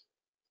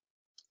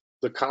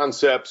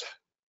concepts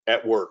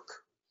at work.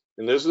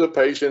 And this is a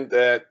patient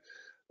that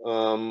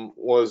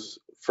was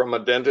from a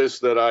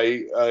dentist that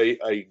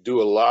I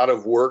do a lot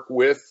of work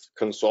with,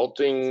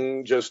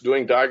 consulting, just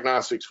doing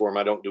diagnostics for him.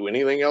 I don't do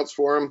anything else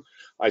for him.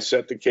 I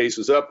set the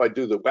cases up, I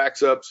do the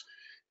wax-ups,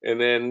 and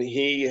then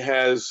he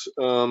has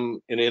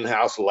an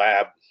in-house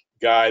lab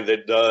guy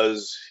that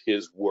does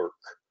his work.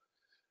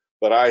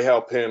 But I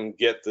help him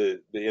get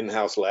the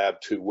in-house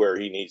lab to where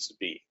he needs to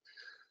be.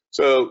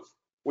 So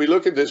we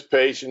look at this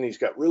patient, he's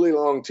got really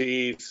long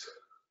teeth.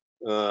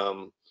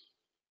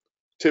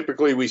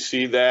 Typically we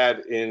see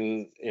that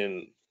in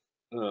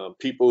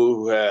people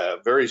who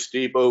have very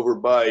steep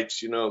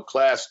overbites, you know,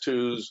 class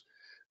 2s,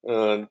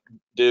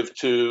 div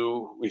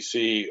 2. We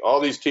see all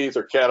these teeth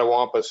are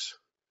catawampus.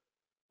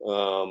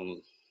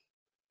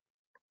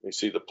 We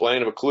see the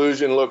plane of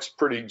occlusion looks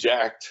pretty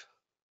jacked.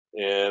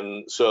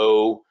 And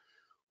so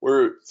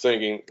we're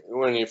thinking,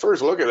 when you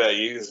first look at that,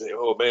 you say,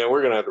 oh man,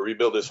 we're gonna have to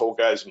rebuild this whole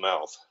guy's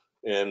mouth,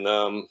 and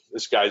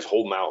this guy's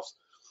whole mouth.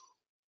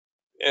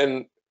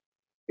 And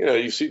you know,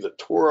 you see the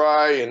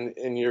tori,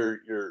 and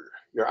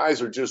your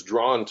eyes are just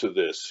drawn to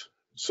this.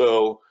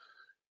 So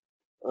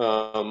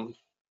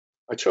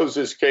I chose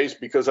this case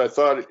because I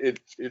thought it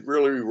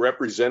really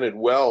represented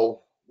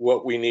well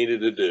what we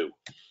needed to do.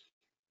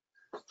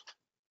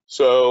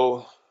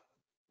 So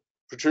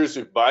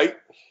protrusive bite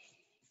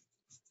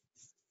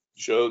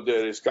showed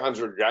that his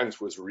condylar guidance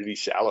was really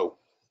shallow.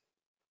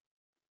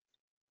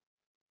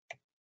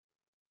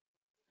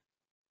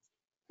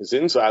 His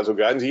incisal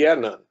guidance, he had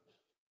none.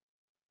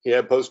 He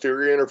had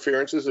posterior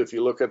interferences. If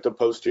you look at the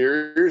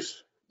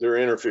posteriors, they're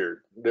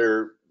interfered.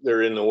 They're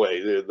in the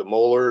way. The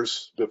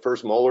molars, the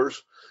first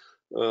molars,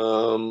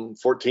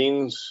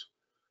 14s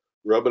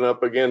rubbing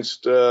up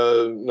against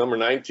number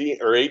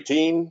 19 or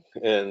 18,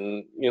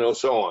 and you know,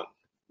 so on.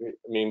 I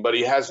mean, but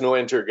he has no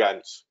anterior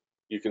guidance.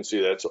 You can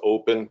see that's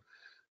open.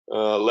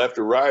 Left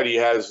or right, he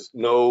has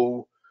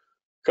no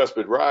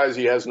cuspid rise.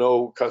 He has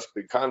no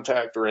cuspid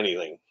contact or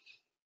anything.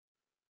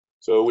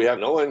 So we have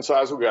no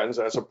incisal guidance.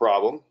 That's a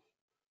problem.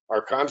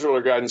 Our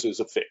condylar guidance is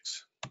a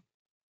fix.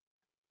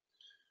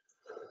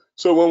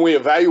 So when we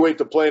evaluate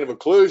the plane of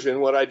occlusion,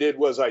 what I did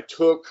was I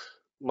took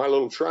my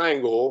little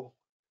triangle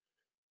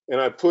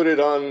and I put it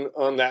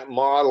on that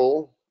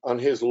model, on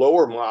his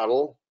lower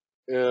model,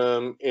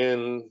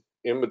 in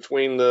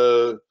between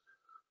the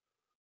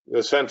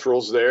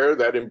centrals there,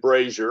 that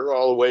embrasure,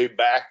 all the way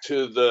back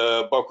to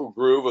the buccal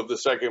groove of the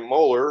second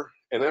molar,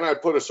 and then I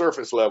put a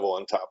surface level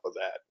on top of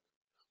that.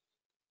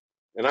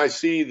 And I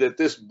see that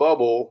this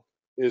bubble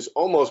is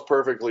almost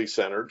perfectly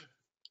centered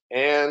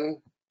and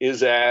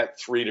is at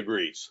 3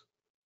 degrees.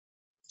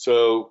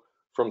 So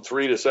from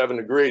 3 to 7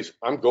 degrees,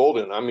 I'm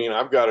golden. I mean,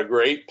 I've got a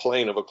great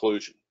plane of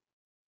occlusion.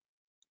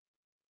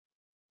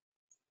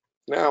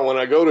 Now, when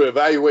I go to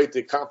evaluate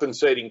the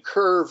compensating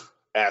curve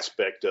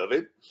aspect of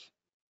it,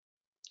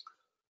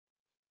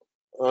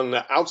 on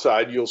the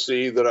outside, you'll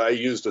see that I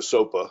used a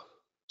SOPA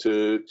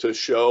to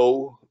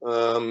show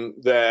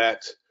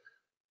that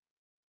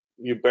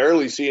you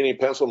barely see any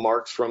pencil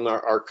marks from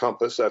our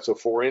compass. That's a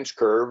 4-inch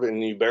curve,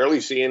 and you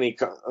barely see any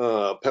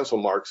pencil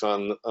marks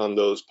on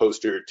those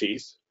posterior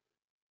teeth.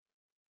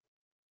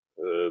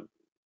 The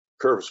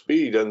curve of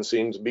speed doesn't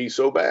seem to be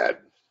so bad.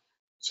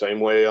 Same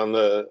way on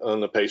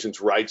the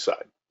patient's right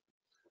side,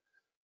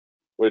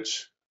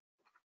 which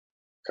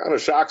kind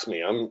of shocks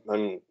me. I'm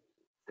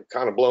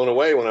kind of blown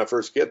away when I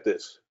first get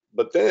this.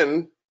 But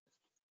then,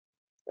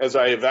 as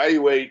I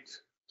evaluate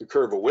the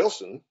curve of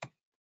Wilson,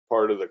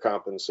 part of the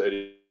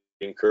compensating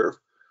curve,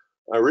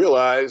 I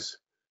realize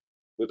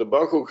that the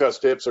buccal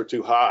cusp tips are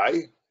too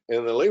high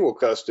and the lingual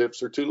cusp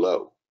tips are too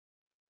low.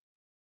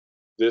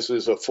 This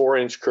is a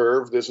 4-inch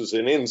curve. This is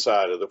an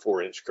inside of the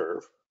 4-inch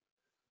curve.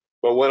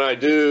 But when I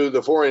do the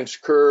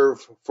 4-inch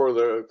curve for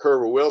the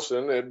curve of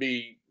Wilson, it'd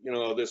be, you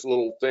know, this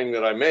little thing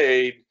that I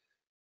made,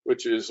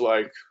 which is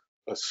like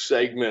a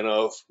segment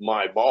of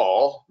my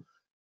ball,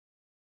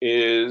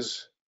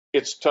 it's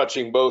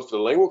touching both the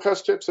lingual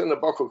cusp tips and the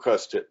buccal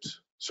cusp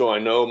tips. So I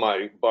know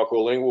my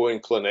buccal lingual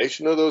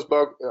inclination of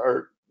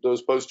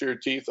those posterior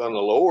teeth on the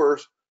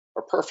lowers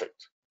are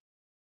perfect.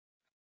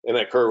 And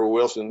that curve of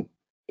Wilson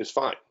is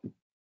fine.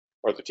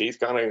 Are the teeth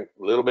kind of a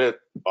little bit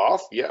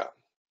off? Yeah.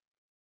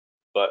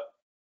 But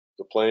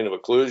the plane of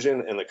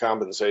occlusion and the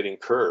compensating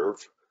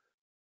curve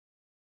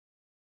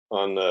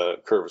on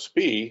the curve of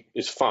Spee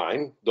is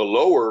fine. The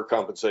lower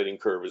compensating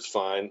curve is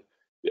fine.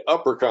 The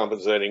upper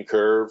compensating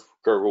curve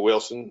of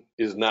Wilson,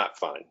 is not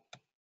fine.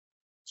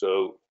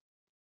 So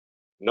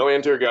no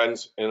anterior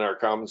guidance, and our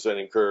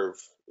compensating curve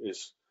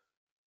is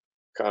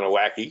kind of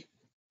wacky.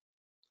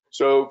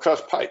 So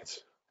cusp heights.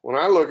 When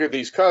I look at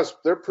these cusps,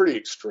 they're pretty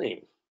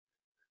extreme.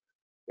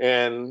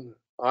 And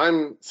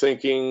I'm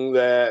thinking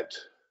that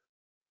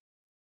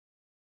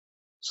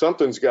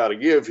something's got to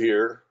give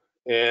here.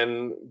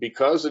 And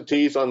because the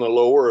teeth on the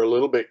lower are a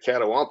little bit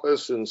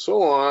catawampus and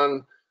so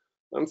on,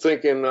 I'm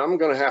thinking I'm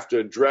going to have to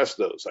address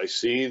those. I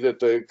see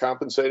that the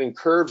compensating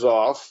curve's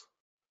off,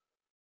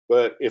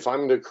 but if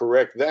I'm to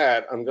correct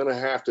that, I'm going to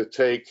have to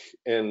take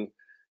and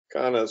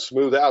kind of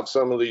smooth out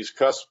some of these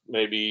cusps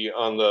maybe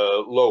on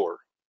the lower.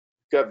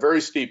 Got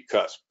very steep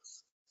cusp.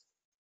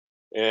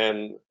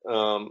 And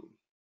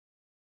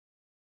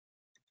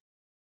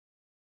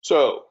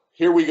so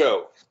here we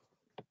go.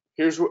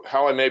 Here's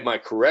how I made my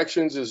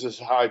corrections. This is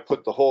how I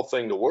put the whole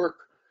thing to work.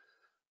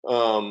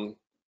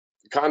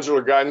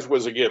 Consular guidance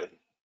was a given.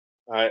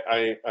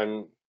 I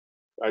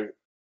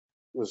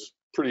was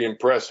pretty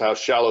impressed how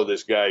shallow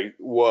this guy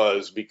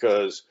was,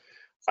 because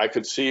I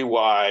could see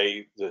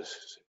why the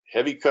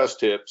heavy cusp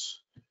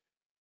tips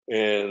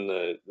and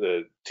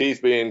the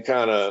teeth being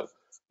kind of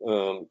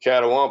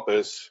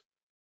catawampus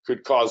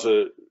could cause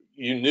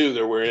you knew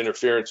there were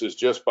interferences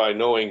just by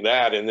knowing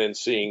that and then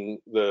seeing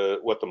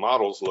what the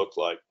models look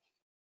like.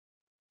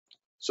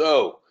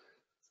 So,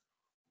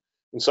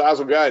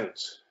 incisal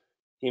guidance.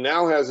 He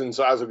now has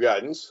incisal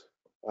guidance.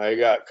 I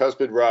got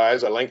cuspid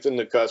rise, I lengthened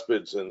the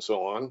cuspids and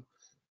so on.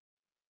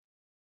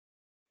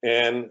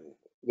 And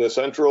the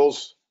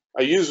centrals,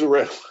 I use the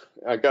red,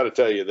 I got to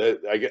tell you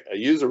that I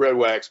use the red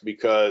wax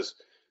because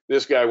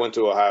this guy went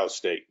to Ohio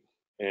State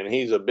and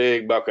he's a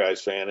big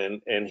Buckeyes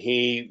fan, and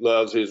he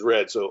loves his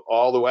red. So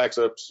all the wax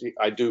ups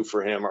I do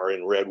for him are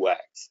in red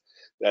wax.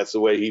 That's the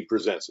way he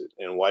presents it,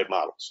 in white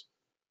models.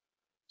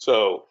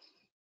 So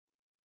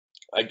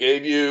I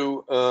gave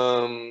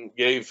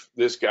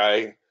this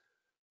guy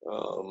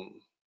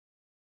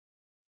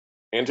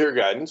anterior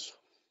guidance,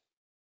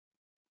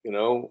 you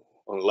know,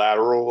 on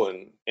lateral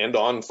and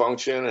end-on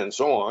function and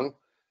so on,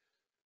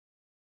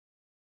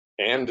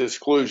 and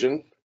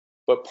disclusion.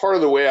 But part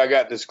of the way I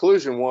got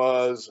disclusion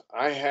was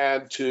I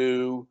had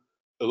to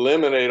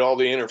eliminate all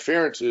the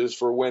interferences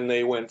for when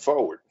they went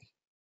forward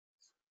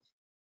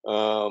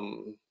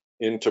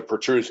into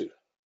protrusive.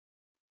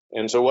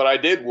 And so what I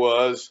did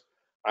was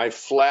I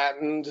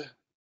flattened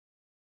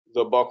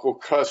the buccal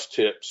cusp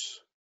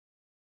tips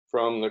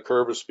from the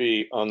curve of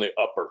Spee on the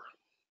upper.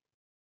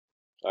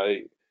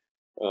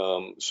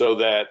 So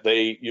that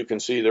you can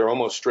see they're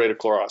almost straight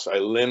across. I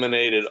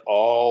eliminated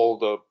all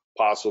the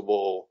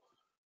possible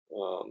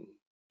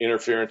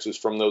interferences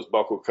from those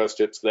buccal cusp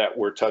tips that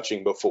were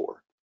touching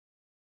before.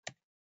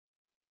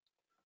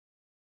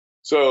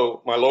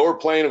 So my lower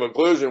plane of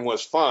occlusion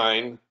was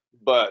fine,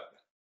 but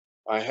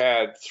I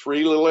had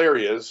three little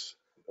areas.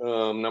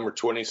 Number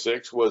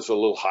 26 was a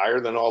little higher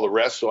than all the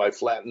rest, so I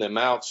flattened them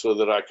out so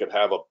that I could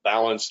have a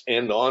balanced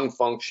end-on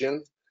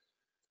function.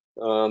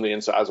 The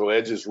incisal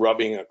edges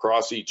rubbing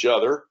across each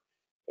other.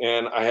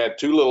 And I had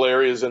two little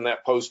areas in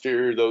that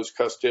posterior, those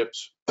cuss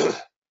tips,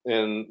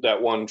 and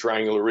that one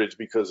triangular ridge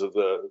because of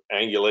the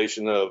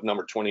angulation of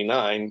number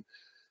 29.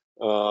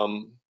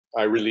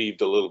 I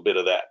relieved a little bit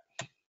of that.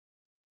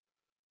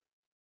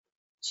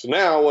 So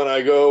now when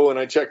I go and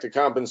I check the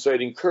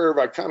compensating curve,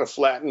 I kind of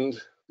flattened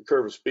the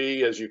curve of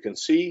Spee, as you can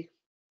see.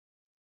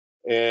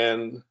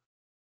 And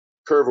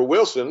curve of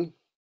Wilson,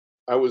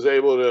 I was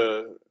able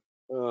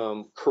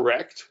to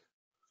correct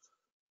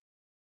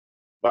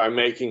by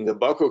making the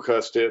buccal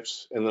cuss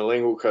tips and the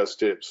lingual cuss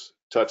tips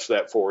touch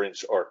that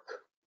 4-inch arc.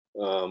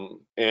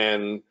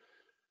 And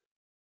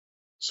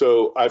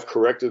so I've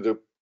corrected the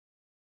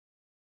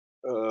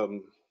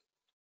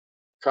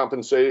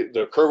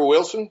the curve of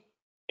Wilson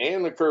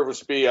and the curve of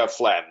Spee. I've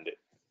flattened it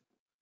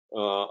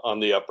on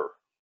the upper.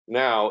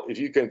 Now, if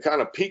you can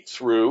kind of peek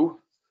through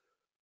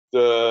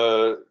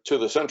to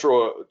the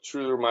central,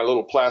 through my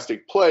little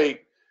plastic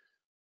plate,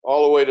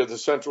 all the way to the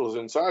centrals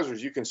and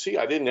incisors, you can see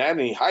I didn't add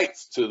any height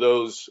to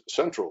those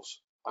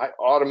centrals. I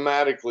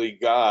automatically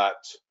got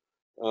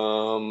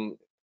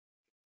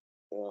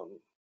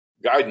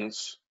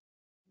guidance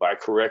by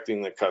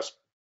correcting the cusp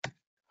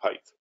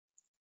height.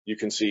 You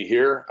can see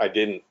here,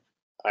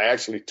 I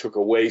actually took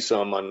away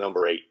some on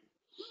number 8.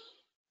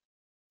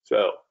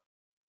 So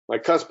my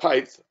cusp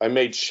height, I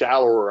made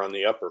shallower on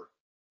the upper.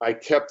 I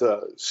kept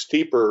a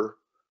steeper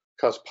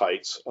cusp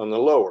heights on the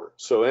lower.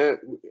 So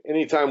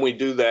anytime we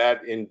do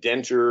that in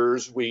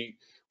dentures, we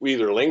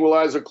either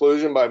lingualize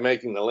occlusion by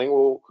making the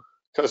lingual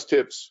cusp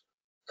tips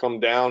come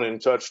down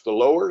and touch the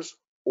lowers,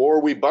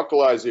 or we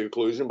buccalize the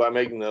occlusion by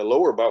making the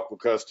lower buccal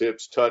cusp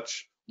tips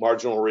touch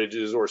marginal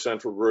ridges or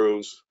central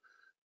grooves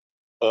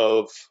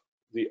of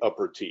the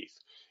upper teeth.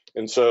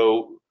 And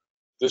so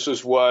this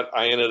is what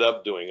I ended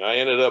up doing. I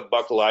ended up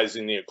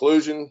buccalizing the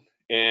occlusion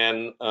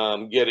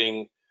and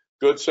getting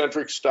good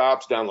centric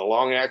stops down the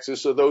long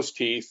axis of those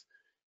teeth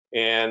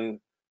and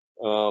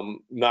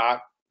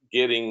not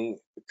getting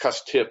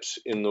cusp tips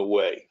in the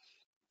way.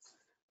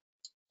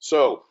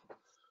 So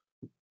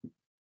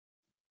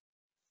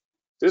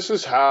this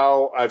is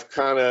how I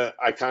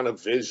kind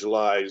of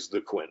visualize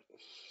the Quint,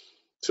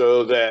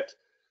 so that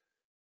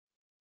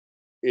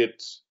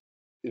it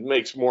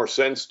makes more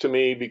sense to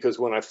me, because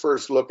when I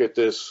first look at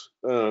this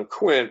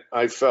Quint,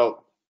 I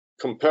felt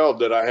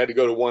compelled that I had to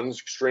go to one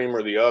extreme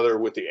or the other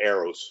with the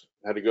arrows.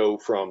 I had to go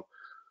from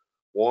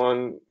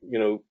one,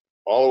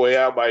 all the way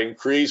out by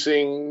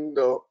increasing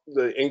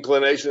the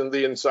inclination of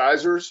the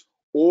incisors,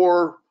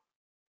 or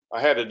I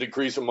had to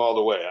decrease them all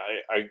the way.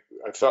 I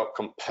felt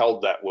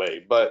compelled that way.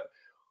 But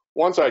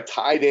once I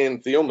tied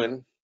in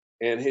Thielman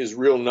and his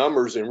real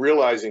numbers and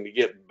realizing to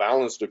get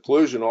balanced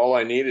occlusion, all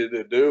I needed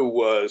to do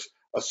was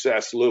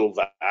assess little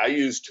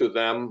values to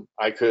them.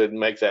 I could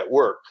make that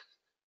work.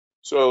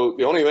 So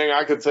the only thing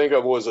I could think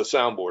of was a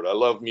soundboard. I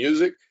love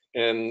music,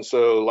 and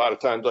so a lot of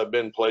times I've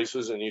been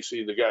places and you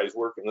see the guys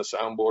working the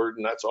soundboard,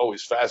 and that's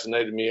always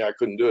fascinated me. I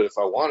couldn't do it if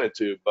I wanted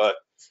to, but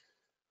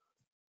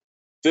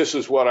this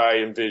is what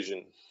I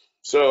envisioned.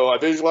 So I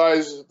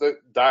visualized the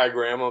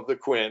diagram of the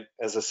Quint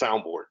as a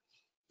soundboard.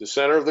 The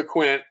center of the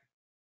Quint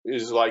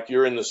is like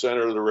you're in the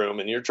center of the room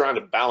and you're trying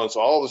to balance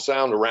all the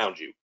sound around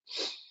you.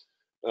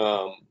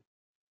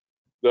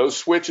 Those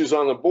switches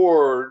on the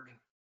board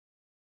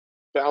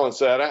balance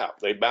that out.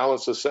 They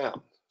balance the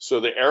sound. So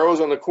the arrows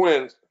on the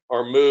Quint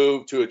are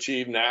moved to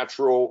achieve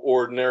natural,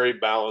 ordinary,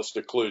 balanced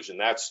occlusion.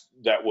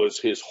 That was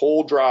his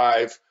whole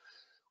drive,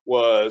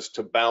 was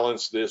to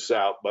balance this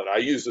out. But I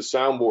use the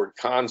soundboard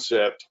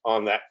concept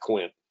on that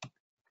Quint.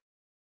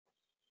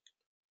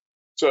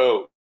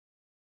 So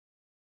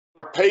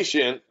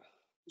patient,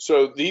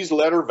 so these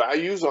letter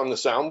values on the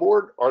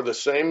soundboard are the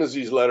same as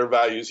these letter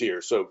values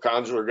here. So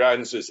consular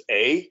guidance is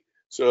A.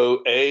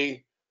 So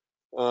A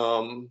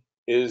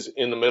is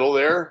in the middle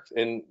there,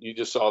 and you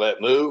just saw that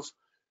move.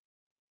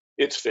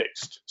 It's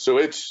fixed. So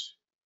it's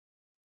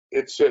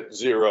at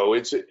 0.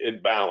 It's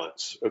at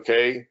balance,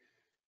 okay?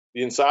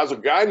 The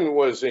incisal guidance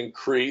was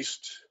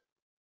increased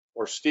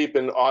or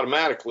steepened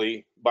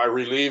automatically by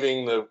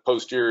relieving the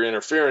posterior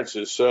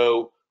interferences.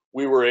 So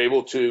we were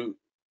able to,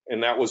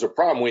 and that was a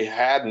problem. We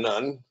had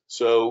none.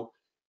 So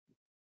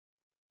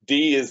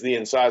D is the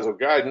incisal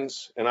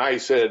guidance, and I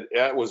said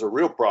that was a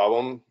real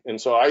problem, and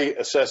so I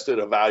assessed it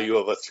a value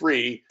of a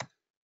 3,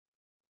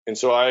 and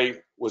so I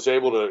was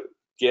able to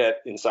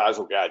get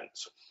incisal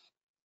guidance.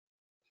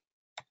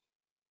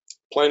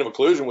 Plane of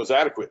occlusion was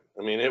adequate.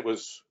 I mean, it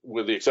was,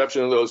 with the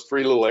exception of those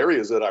 3 little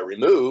areas that I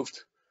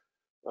removed,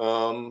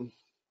 I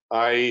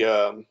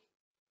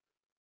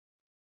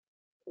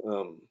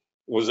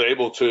was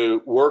able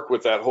to work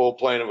with that whole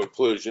plane of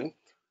occlusion.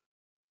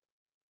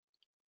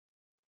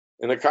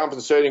 And the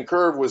compensating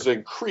curve was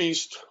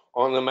increased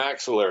on the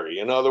maxillary.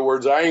 In other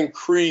words, I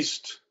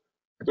increased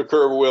the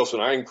curve of Wilson.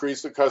 I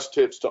increased the cusp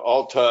tips to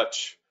all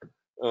touch,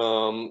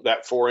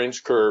 that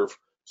 4-inch curve.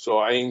 So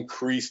I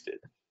increased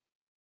it.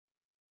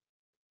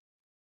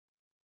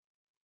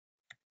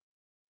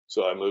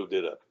 So I moved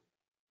it up.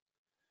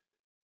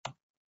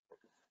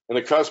 And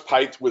the cusp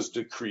height was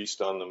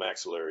decreased on the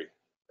maxillary.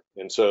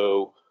 And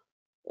so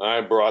I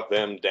brought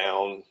them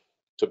down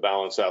to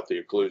balance out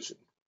the occlusion.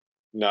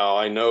 Now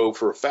I know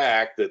for a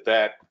fact that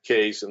that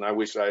case, and I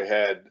wish I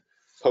had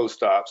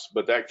post-ops,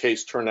 but that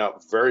case turned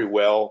out very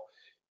well,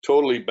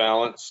 totally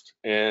balanced,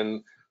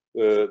 and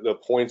the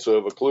points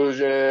of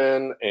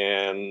occlusion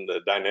and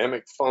the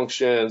dynamic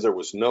functions, there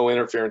was no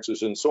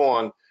interferences and so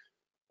on,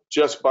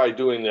 just by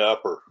doing the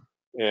upper.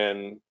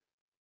 And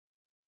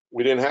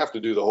we didn't have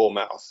to do the whole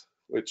mouth,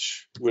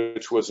 which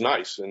was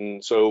nice.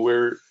 And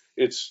so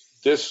it's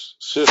this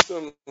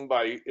system,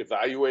 by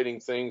evaluating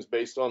things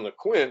based on the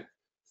Quint,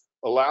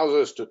 allows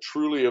us to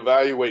truly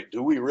evaluate,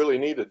 do we really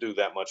need to do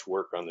that much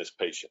work on this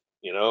patient?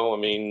 You know, I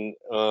mean,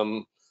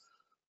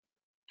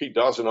 Pete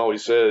Dawson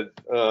always said,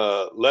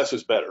 less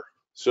is better.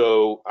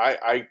 So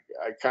I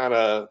kind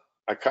of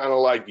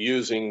like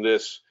using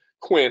this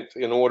Quint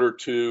in order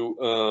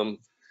to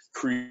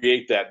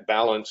create that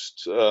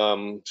balanced,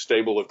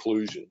 stable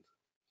occlusion.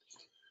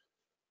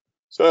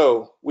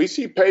 So we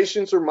see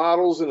patients or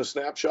models in a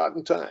snapshot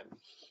in time.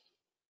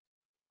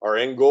 Our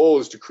end goal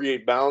is to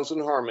create balance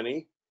and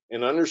harmony,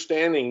 and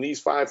understanding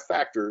these 5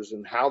 factors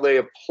and how they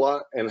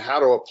apply and how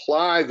to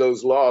apply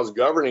those laws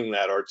governing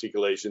that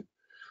articulation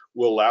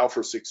will allow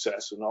for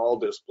success in all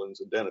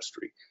disciplines of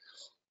dentistry.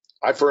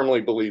 I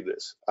firmly believe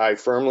this. I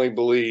firmly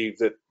believe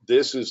that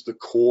this is the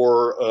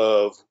core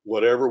of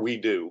whatever we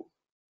do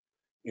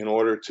in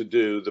order to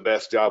do the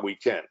best job we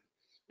can.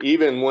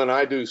 Even when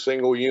I do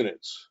single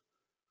units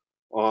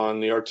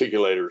on the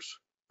articulators,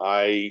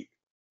 I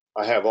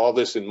have all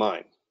this in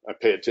mind. I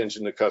pay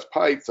attention to cusp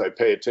heights, I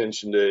pay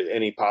attention to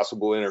any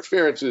possible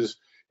interferences,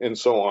 and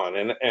so on.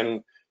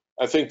 And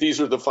I think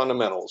these are the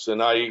fundamentals.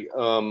 And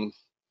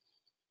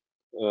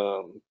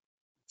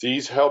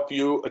these help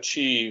you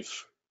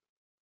achieve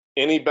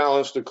any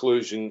balanced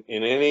occlusion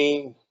in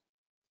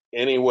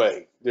any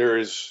way. There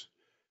is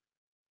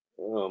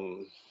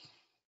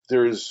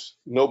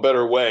no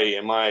better way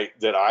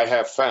that I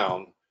have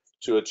found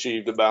to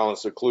achieve the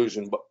balanced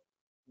occlusion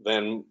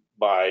than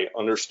by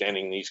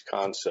understanding these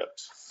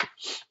concepts.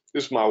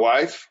 This is my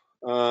wife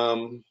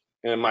and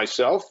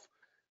myself.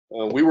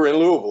 We were in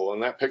Louisville,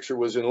 and that picture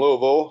was in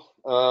Louisville.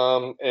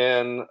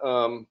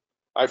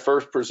 I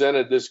first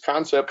presented this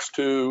concepts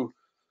to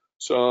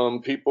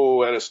some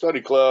people at a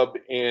study club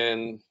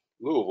in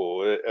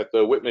Louisville at the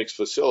Whitmix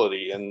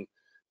facility, and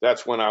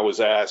that's when I was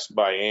asked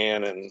by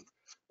Ann and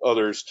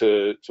others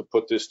to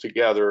put this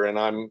together.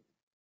 And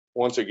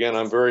once again,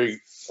 I'm very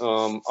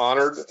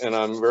honored, and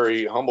I'm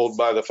very humbled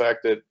by the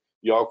fact that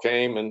y'all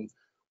came and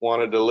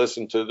wanted to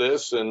listen to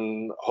this,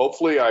 and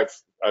hopefully I've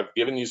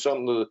given you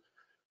something to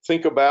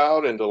think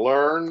about and to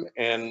learn.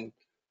 And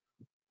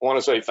I want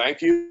to say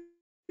thank you.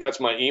 That's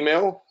my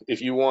email.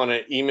 If you want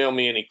to email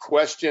me any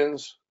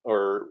questions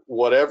or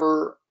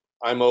whatever,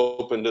 I'm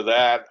open to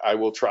that. I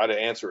will try to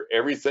answer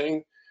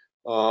everything.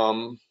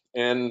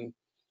 And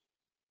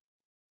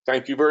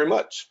thank you very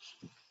much.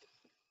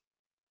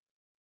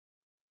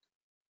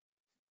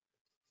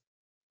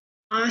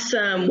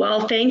 Awesome.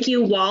 Well, thank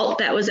you, Walt.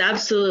 That was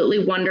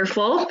absolutely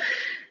wonderful.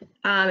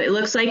 It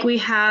looks like we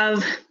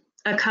have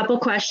a couple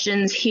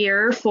questions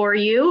here for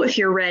you, if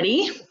you're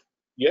ready.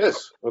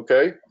 Yes.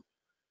 Okay.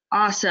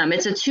 Awesome.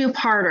 It's a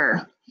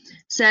 2-parter.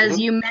 Says,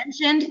 you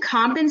mentioned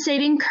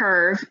compensating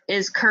curve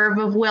is curve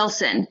of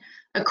Wilson.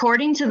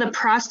 According to the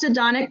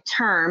prosthodontic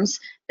terms,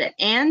 the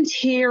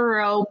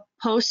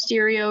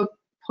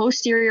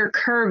anterior-posterior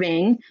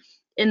curving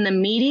in the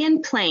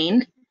median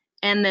plane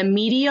and the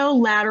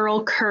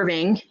mediolateral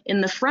curving in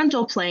the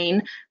frontal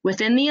plane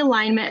within the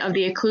alignment of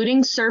the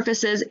occluding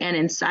surfaces and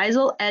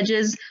incisal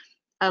edges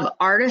of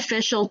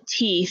artificial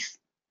teeth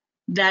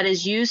that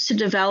is used to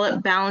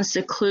develop balanced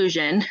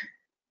occlusion.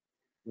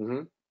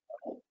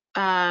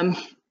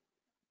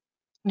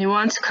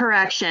 Nuance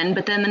correction,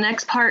 but then the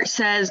next part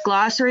says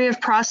glossary of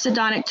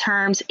prosthodontic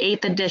terms,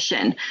 8th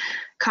edition.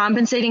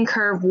 Compensating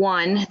curve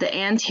 1, the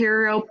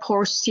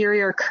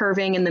anterior-posterior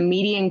curving in the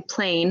median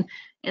plane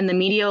and the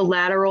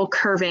mediolateral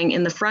curving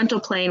in the frontal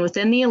plane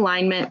within the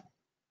alignment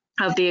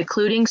of the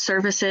occluding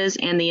surfaces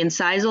and the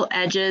incisal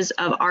edges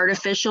of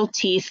artificial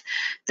teeth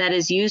that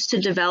is used to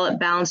develop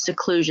balanced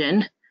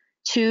occlusion.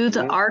 2,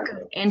 the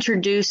arc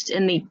introduced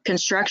in the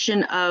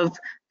construction of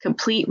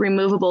complete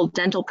removable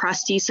dental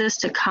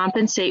prosthesis to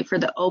compensate for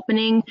the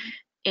opening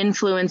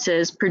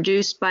influences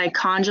produced by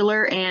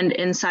condylar and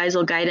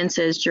incisal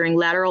guidances during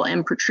lateral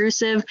and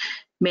protrusive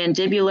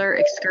mandibular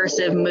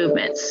excursive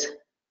movements.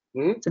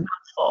 It's a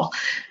mouthful.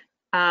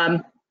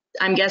 I'm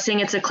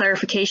guessing it's a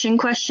clarification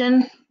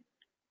question.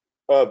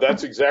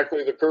 That's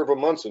exactly the curve of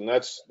Munson.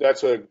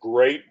 That's a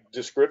great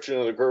description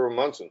of the curve of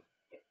Munson.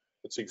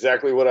 It's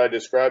exactly what I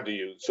described to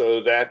you.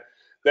 So that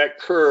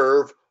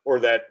curve, or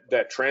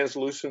that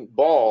translucent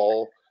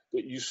ball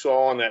that you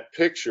saw in that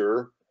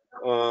picture,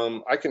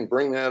 I can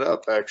bring that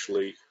up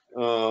actually.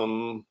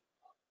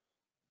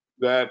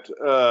 That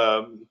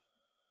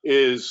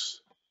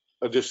is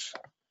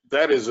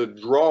a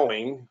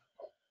drawing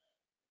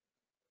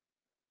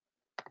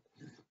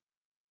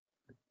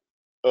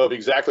of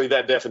exactly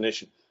that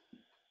definition.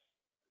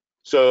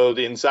 So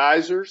the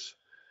incisors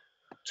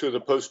to the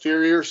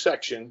posterior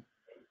section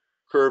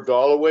curved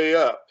all the way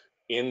up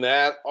in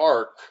that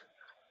arc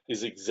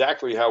is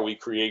exactly how we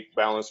create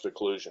balanced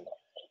occlusion.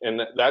 And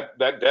that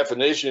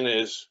definition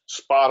is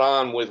spot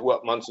on with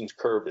what Munson's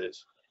curve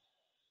is.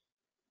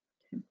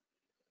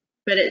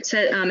 But it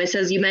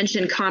says you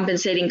mentioned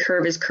compensating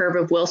curve is curve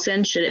of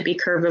Wilson. Should it be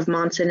curve of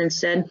Monson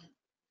instead?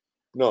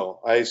 No,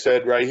 I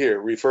said right here,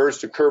 refers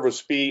to curve of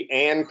Spee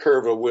and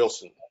curve of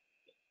Wilson.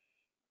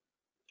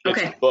 It's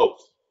Okay.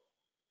 both.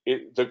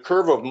 The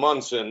curve of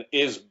Munson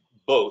is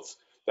both.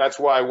 That's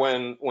why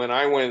when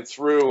I went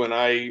through and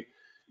I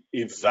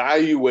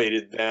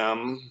evaluated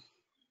them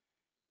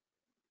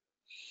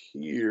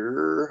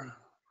here,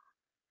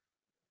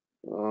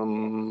 let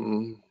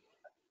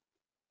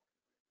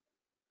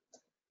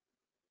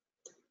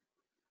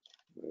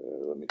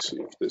me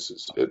see if this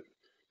is it.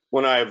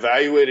 When I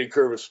evaluated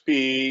curve of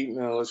Spee,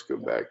 now let's go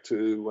back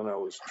to when I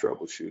was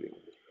troubleshooting.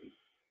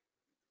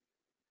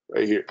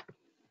 Right here.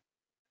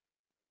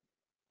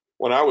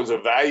 When I was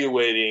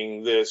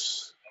evaluating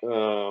this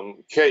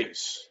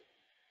case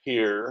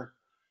here,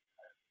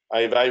 I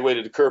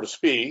evaluated the curve of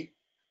Spee,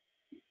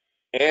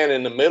 and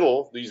in the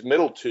middle, these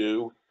middle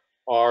two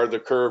are the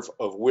curve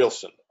of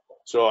Wilson.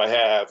 So I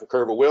have the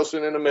curve of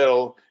Wilson in the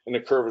middle and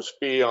the curve of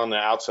Spee on the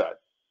outside.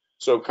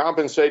 So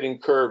compensating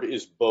curve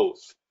is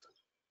both.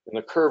 And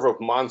the curve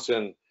of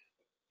Monson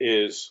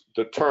is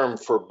the term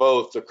for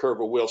both the curve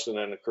of Wilson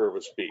and the curve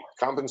of Spee.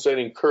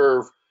 Compensating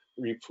curve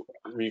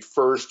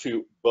refers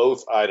to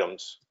both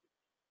items.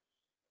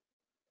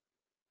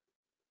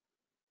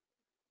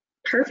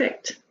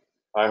 Perfect.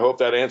 I hope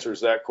that answers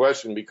that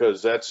question,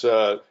 because that's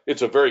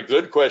it's a very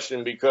good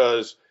question,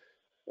 because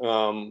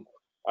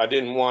I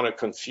didn't want to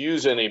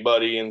confuse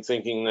anybody in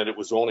thinking that it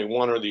was only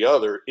one or the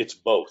other. It's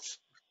both.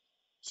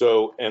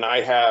 So, and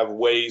I have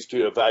ways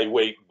to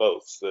evaluate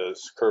both. The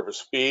curve of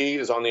Spee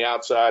is on the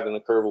outside and the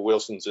curve of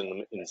Wilson's in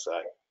the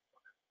inside.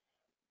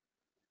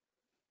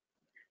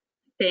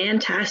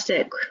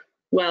 Fantastic.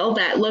 Well,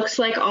 that looks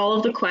like all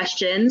of the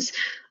questions.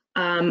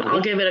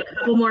 I'll give it a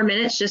couple more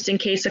minutes just in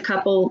case a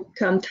couple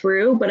come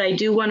through, but I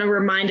do want to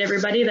remind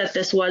everybody that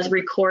this was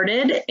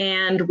recorded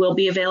and will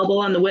be available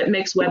on the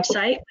WhipMix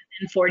website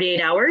in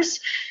 48 hours.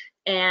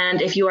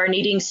 And if you are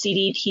needing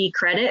CDT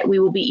credit, we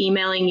will be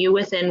emailing you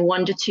within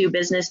 1 to 2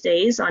 business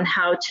days on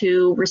how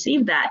to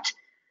receive that.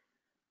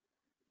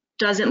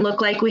 Doesn't look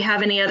like we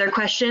have any other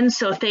questions,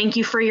 so thank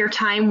you for your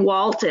time,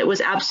 Walt. It was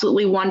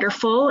absolutely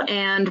wonderful,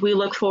 and we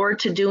look forward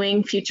to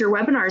doing future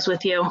webinars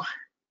with you.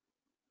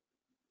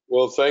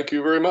 Well, thank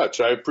you very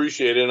much. I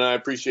appreciate it, and I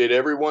appreciate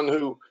everyone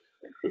who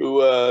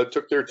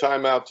took their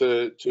time out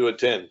to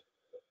attend,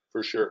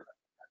 for sure.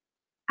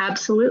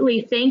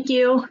 Absolutely. Thank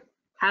you.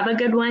 Have a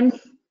good one.